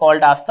 it is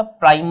called as the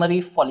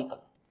primary follicle.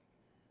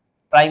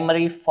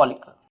 Primary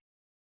follicle.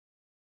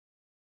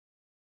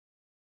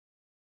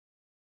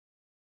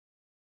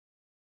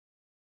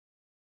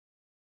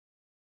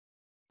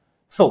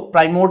 So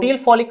primordial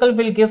follicle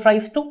will give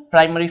rise to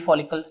primary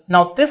follicle.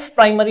 Now this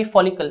primary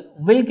follicle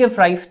will give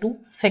rise to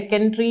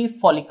secondary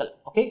follicle.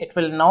 Okay, it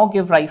will now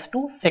give rise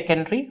to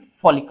secondary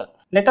follicle.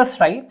 Let us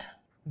write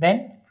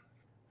then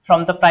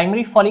from the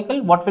primary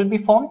follicle what will be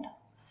formed?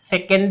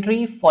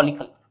 Secondary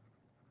follicle.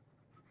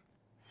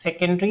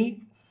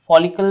 Secondary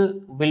follicle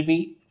will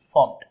be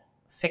formed.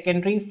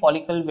 Secondary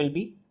follicle will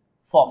be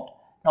formed.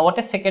 Now what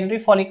is secondary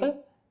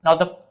follicle? Now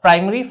the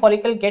primary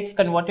follicle gets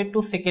converted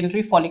to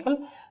secondary follicle.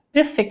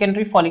 This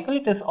secondary follicle,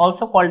 it is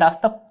also called as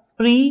the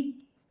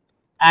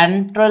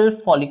pre-antral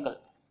follicle.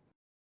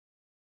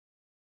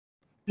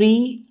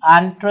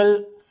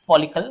 Pre-antral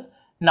follicle.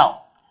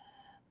 Now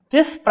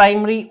this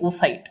primary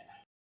oocyte,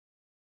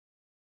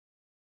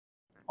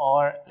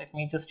 or let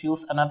me just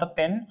use another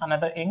pen,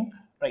 another ink,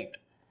 right.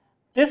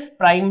 This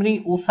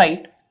primary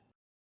oocyte,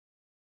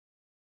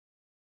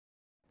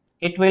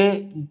 it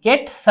will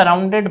get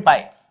surrounded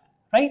by,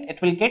 right,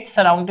 it will get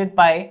surrounded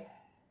by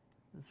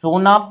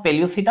zona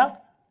pellucida.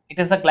 It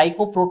is a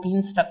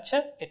glycoprotein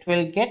structure. It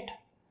will get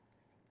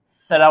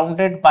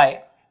surrounded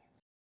by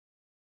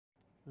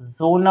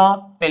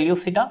zona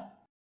pellucida,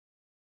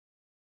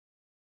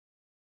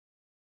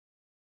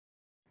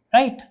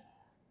 right,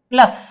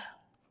 plus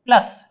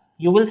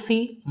you will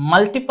see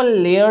multiple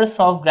layers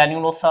of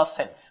granulosa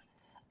cells.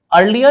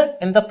 Earlier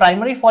in the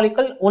primary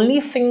follicle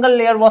only single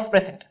layer was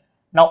present.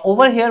 Now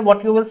over here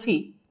what you will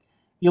see,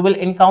 you will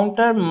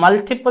encounter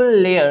multiple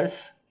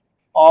layers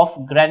of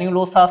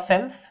granulosa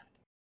cells,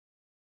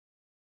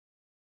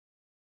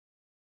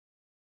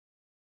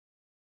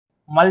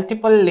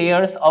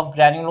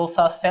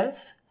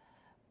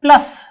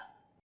 plus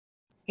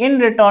in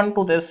return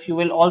to this you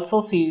will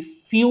also see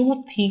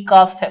few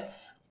theca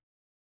cells.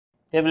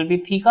 There will be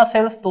theca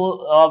cells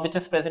which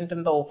is present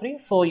in the ovary.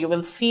 So you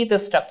will see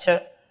this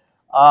structure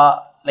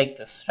like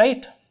this,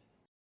 right.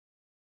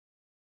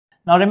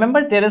 Now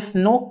remember, there is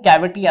no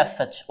cavity as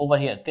such over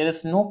here. There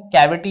is no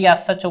cavity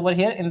as such over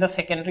here in the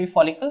secondary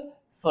follicle.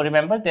 So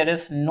remember, there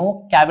is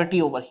no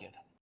cavity over here,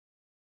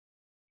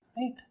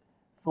 right.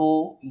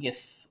 So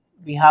yes,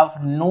 we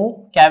have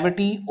no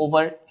cavity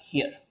over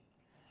here.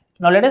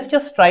 Now let us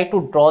just try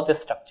to draw this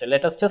structure.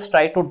 Let us just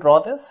try to draw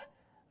this,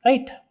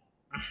 right.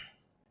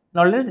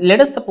 Now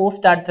let us suppose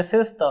that this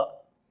is the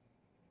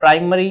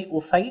primary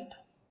oocyte.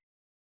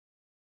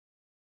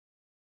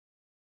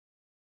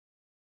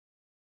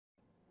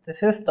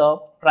 This is the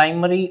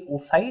primary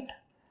oocyte.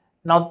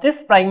 Now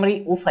this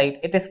primary oocyte,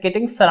 it is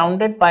getting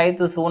surrounded by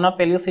the zona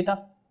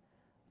pellucida.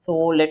 So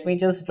let me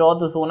just draw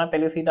the zona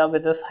pellucida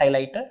with this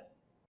highlighter.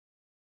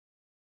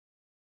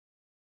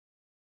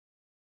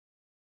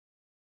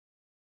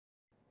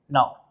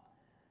 Now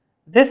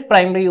this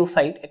primary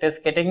oocyte, it is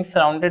getting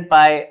surrounded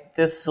by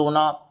this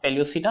zona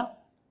pellucida.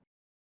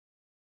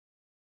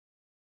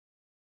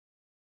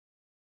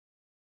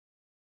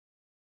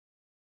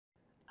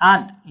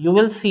 And you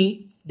will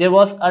see there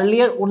was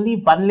earlier only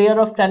one layer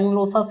of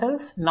granulosa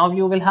cells. Now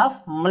you will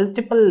have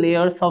multiple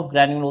layers of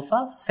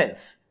granulosa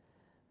cells.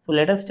 So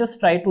let us just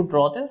try to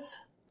draw this.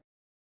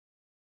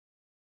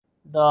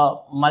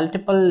 The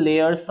multiple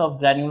layers of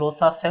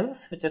granulosa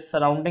cells which is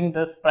surrounding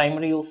this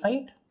primary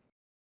oocyte.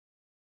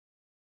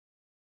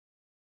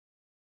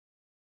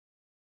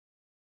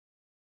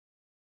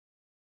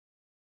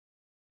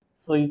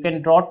 So you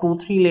can draw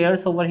 2-3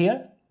 layers over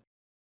here.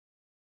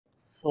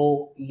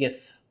 So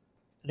yes,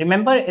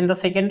 remember in the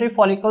secondary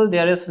follicle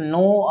there is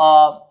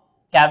no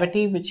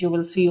cavity which you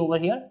will see over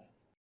here.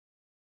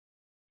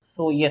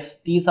 So yes,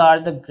 these are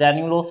the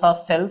granulosa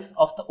cells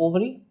of the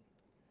ovary,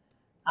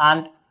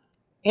 and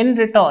in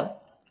return,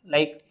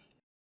 like,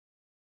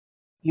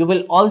 you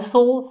will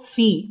also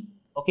see,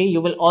 okay, you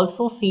will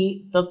also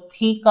see the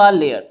theca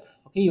layer.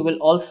 Okay, you will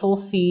also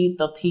see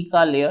the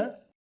theca layer.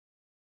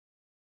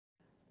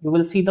 You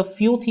will see the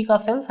few theca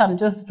cells. I'm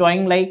just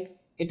drawing like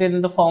it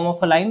in the form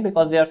of a line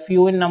because they are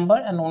few in number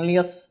and only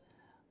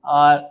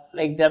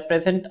like they are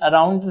present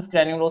around this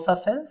granulosa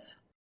cells.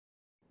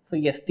 So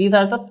yes, these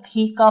are the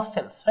theca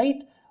cells,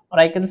 right? Or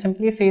I can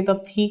simply say the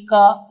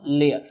theca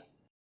layer,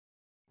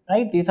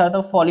 right? These are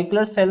the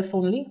follicular cells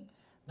only.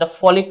 The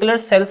follicular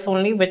cells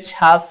only which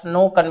has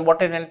no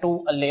converted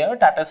into a layer,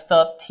 that is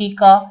the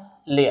theca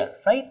layer,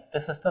 right?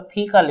 This is the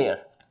theca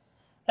layer,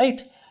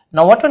 right?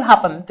 Now what will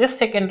happen? This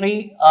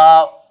secondary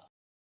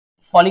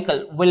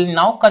follicle will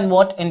now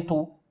convert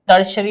into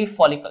tertiary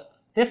follicle.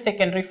 This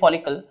secondary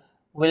follicle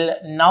will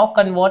now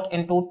convert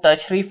into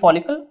tertiary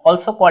follicle,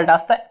 also called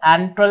as the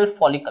antral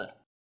follicle,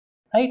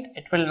 right?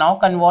 It will now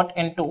convert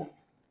into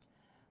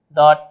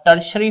the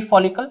tertiary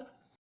follicle,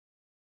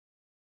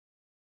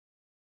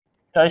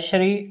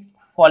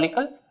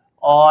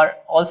 or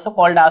also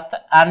called as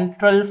the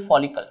antral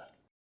follicle.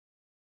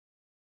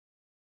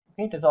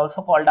 Okay, it is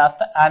also called as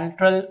the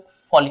antral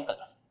follicle.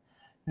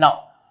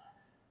 Now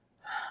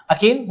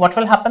again, what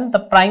will happen? The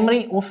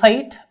primary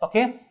oocyte,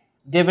 okay,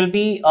 they will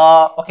be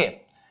okay.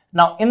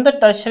 Now in the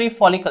tertiary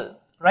follicle,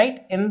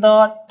 right, in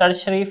the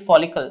tertiary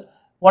follicle,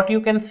 what you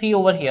can see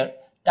over here,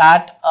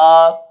 that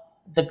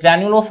the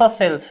granulosa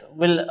cells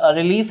will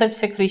release its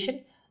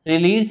secretion.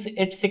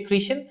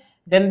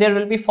 then there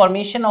will be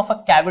formation of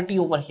a cavity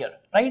over here,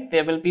 right?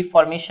 There will be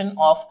formation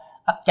of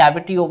a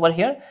cavity over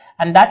here,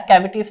 and that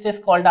cavity is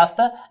called as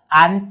the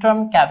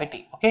antrum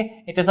cavity.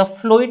 Okay, it is a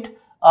fluid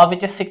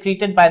which is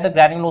secreted by the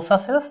granulosa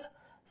cells.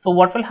 So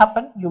what will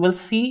happen? You will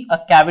see a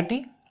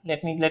cavity.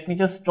 Let me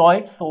just draw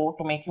it so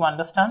to make you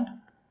understand.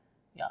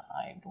 Yeah,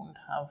 I don't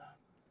have.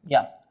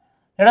 Yeah,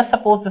 let us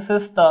suppose this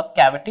is the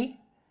cavity,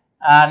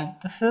 and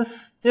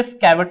this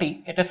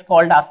cavity. It is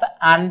called as the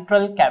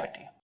antral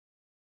cavity.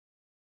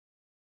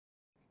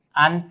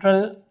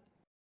 Antral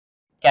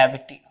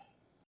cavity.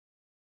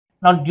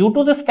 Now, due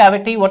to this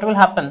cavity, what will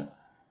happen?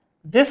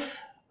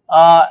 This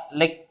now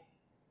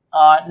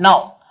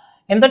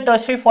in the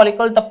tertiary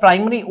follicle, the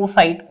primary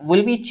oocyte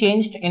will be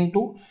changed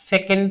into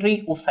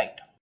secondary oocyte.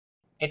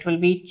 It will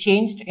be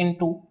changed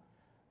into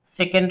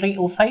secondary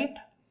oocyte,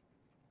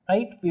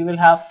 right? We will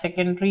have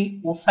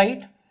secondary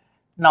oocyte.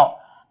 Now,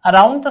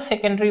 around the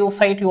secondary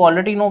oocyte, you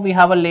already know we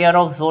have a layer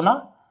of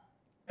zona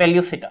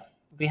pellucida.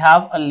 We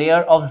have a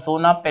layer of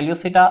zona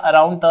pellucida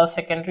around the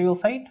secondary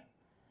oocyte.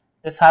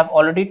 This I have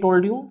already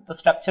told you. The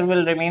structure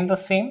will remain the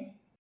same.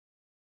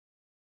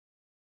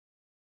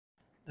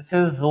 This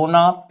is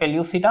zona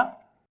pellucida,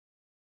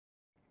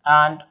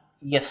 and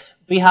yes,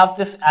 we have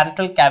this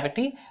antral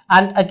cavity,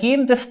 and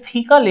again this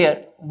theca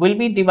layer will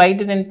be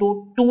divided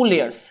into two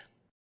layers.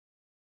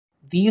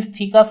 These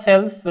theca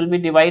cells will be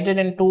divided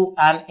into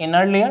an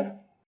inner layer,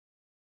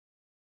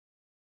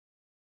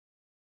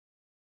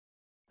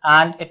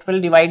 and it will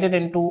divided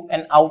into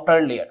an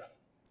outer layer,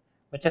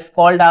 which is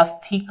called as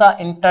theca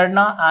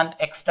interna and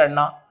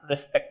externa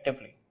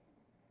respectively.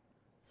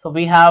 So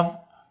we have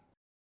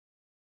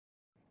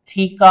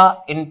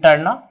theca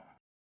interna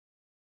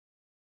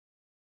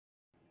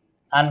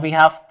and we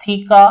have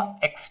theca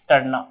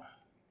externa,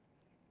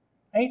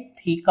 right?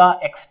 Theca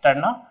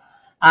externa,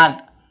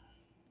 and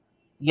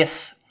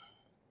yes,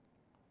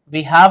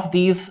 we have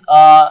these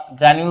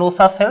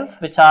granulosa cells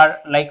which are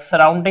like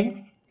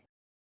surrounding,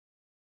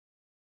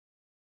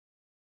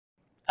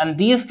 and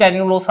these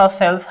granulosa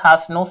cells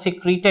has no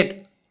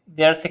secreted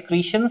their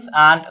secretions,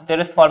 and there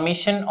is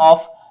formation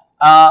of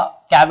a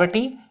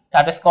cavity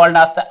that is called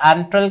as the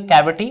antral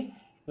cavity,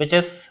 which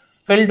is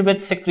filled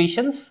with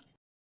secretions,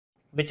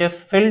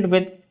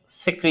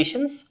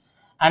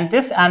 and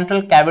this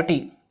antral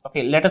cavity,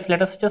 okay, let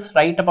us just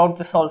write about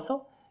this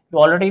also. You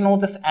already know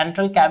this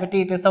antral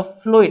cavity, it is a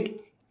fluid.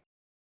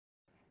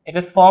 It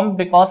is formed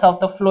because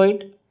of the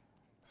fluid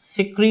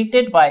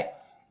secreted by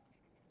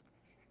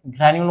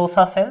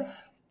granulosa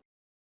cells.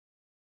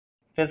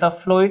 It is a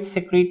fluid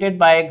secreted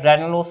by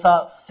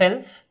granulosa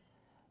cells,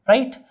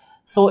 right?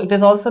 So it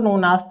is also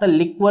known as the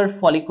liquor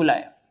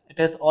folliculi. It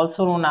is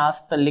also known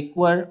as the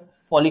liquor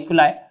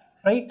folliculi,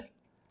 right?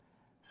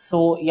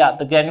 So yeah,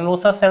 the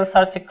granulosa cells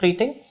are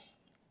secreting,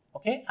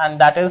 okay, and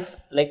that is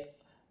like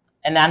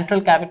an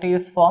antral cavity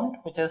is formed,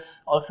 which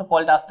is also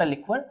called as the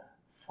liquor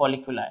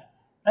folliculi,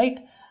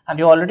 right? And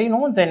you already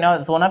know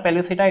zona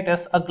pellucida, it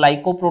is a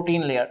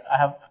glycoprotein layer. I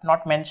have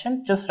not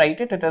mentioned, just write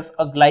it, it is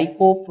a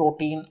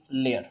glycoprotein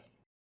layer.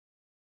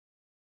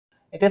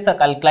 It is a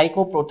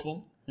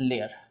glycoprotein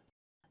layer.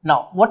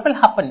 Now, what will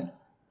happen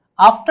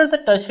after the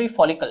tertiary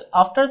follicle?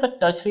 After the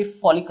tertiary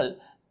follicle,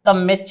 the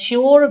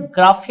mature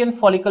Graafian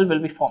follicle will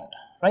be formed,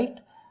 right?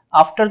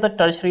 After the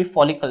tertiary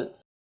follicle,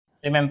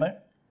 remember,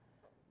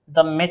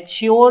 the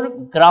mature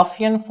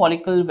Graafian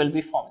follicle will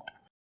be formed.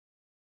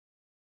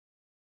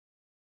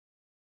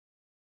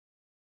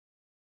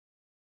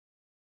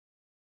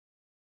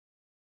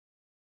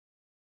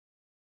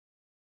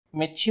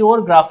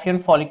 Mature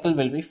Graafian follicle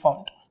will be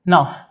formed.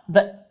 Now,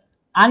 the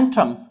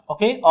antrum,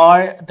 okay,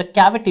 or the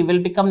cavity will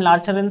become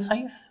larger in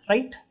size,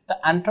 right? The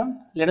antrum,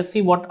 let us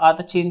see what are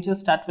the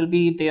changes that will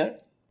be there.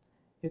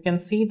 You can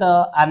see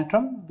the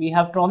antrum. We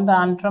have drawn the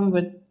antrum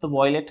with the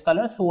violet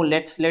color. So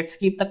let's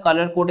keep the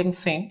color coding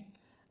same.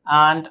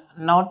 And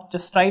now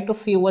just try to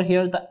see over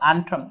here the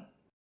antrum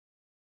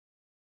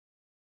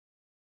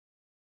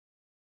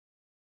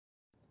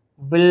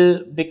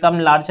will become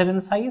larger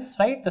in size,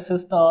 right? This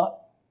is the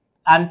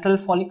antral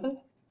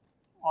follicle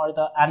or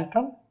the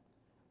antrum,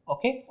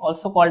 okay,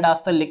 also called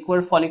as the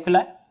liquor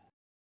folliculi.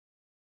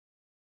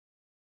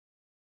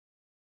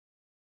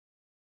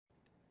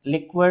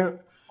 Liquor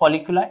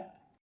folliculi,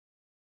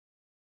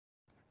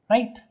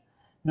 right?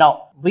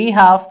 Now we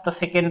have the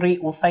secondary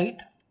oocyte.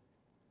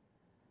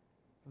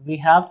 We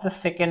have the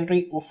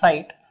secondary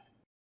oocyte.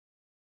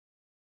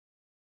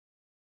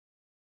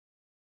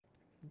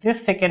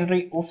 This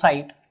secondary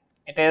oocyte,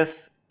 it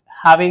is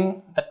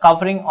having the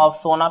covering of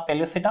zona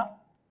pellucida,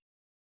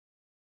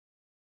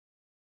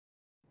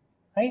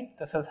 right?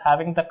 This is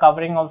having the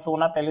covering of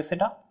zona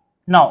pellucida.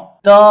 Now,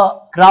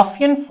 the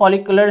Graafian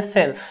follicular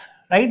cells,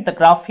 right? The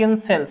Graafian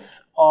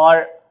cells,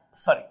 or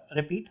sorry,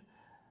 repeat.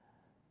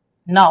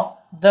 Now,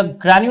 the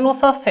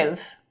granulosa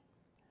cells,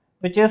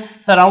 which is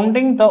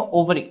surrounding the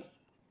ovary,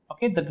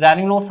 okay, the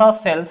granulosa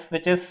cells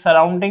which is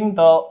surrounding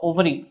the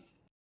ovary,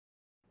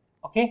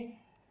 okay,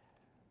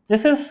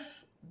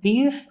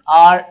 these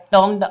are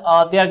termed,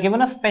 they are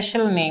given a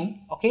special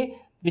name, okay,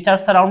 which are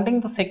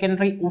surrounding the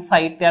secondary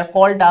oocyte, they are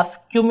called as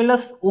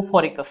cumulus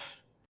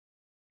oophoricus.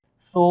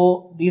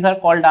 So these are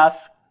called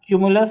as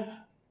cumulus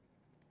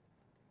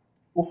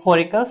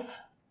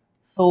oophoricus.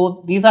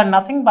 So these are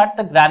nothing but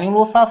the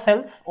granulosa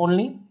cells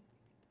only,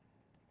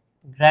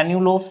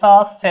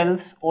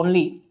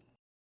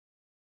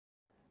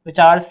 which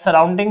are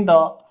surrounding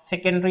the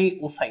secondary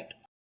oocyte,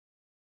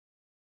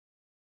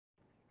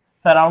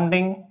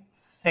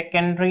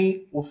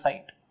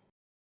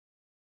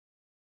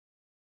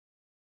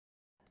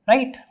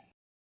 right?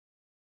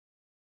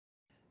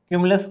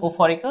 Cumulus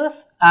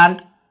oophoricus,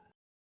 and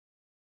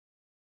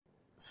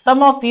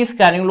some of these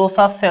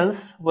granulosa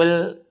cells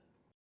will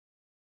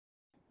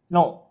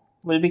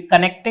be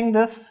connecting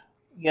this,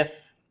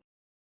 yes,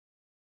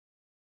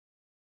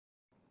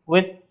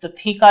 with the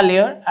theca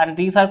layer, and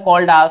these are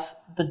called as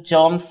the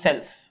germ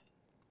cells,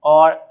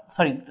 or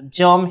sorry, the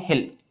germ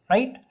hill,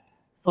 right?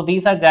 So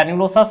these are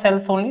granulosa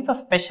cells only, the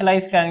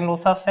specialized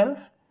granulosa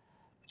cells,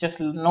 just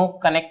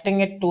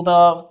connecting it to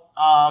the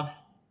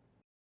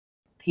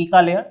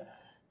theca layer.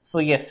 So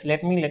yes,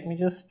 let me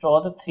just draw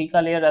the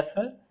theca layer as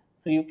well.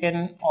 So you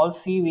can all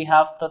see we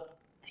have the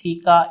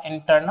theca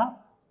interna,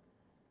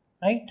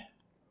 right?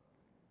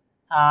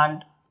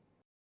 And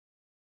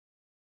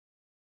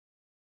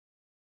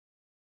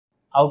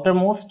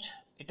outermost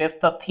it is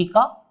the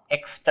theca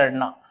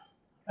externa,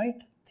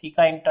 right?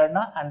 Theca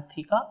interna and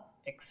theca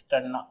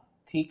externa,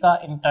 theca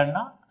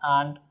interna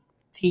and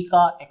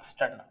theca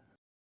externa,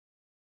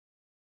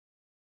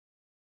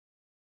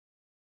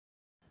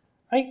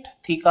 right?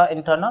 Theca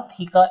interna,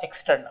 theca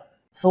externa.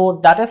 So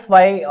that is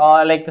why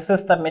like this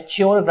is the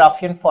mature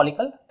Graafian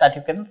follicle that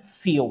you can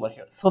see over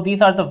here. So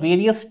these are the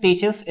various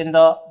stages in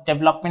the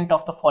development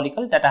of the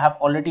follicle that I have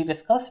already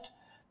discussed.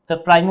 The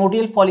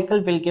primordial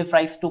follicle will give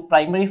rise to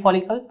primary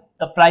follicle.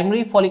 The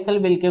primary follicle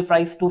will give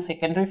rise to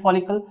secondary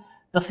follicle.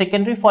 The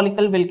secondary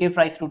follicle will give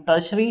rise to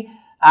tertiary,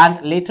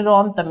 and later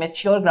on the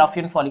mature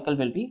Graafian follicle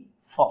will be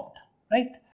formed, right?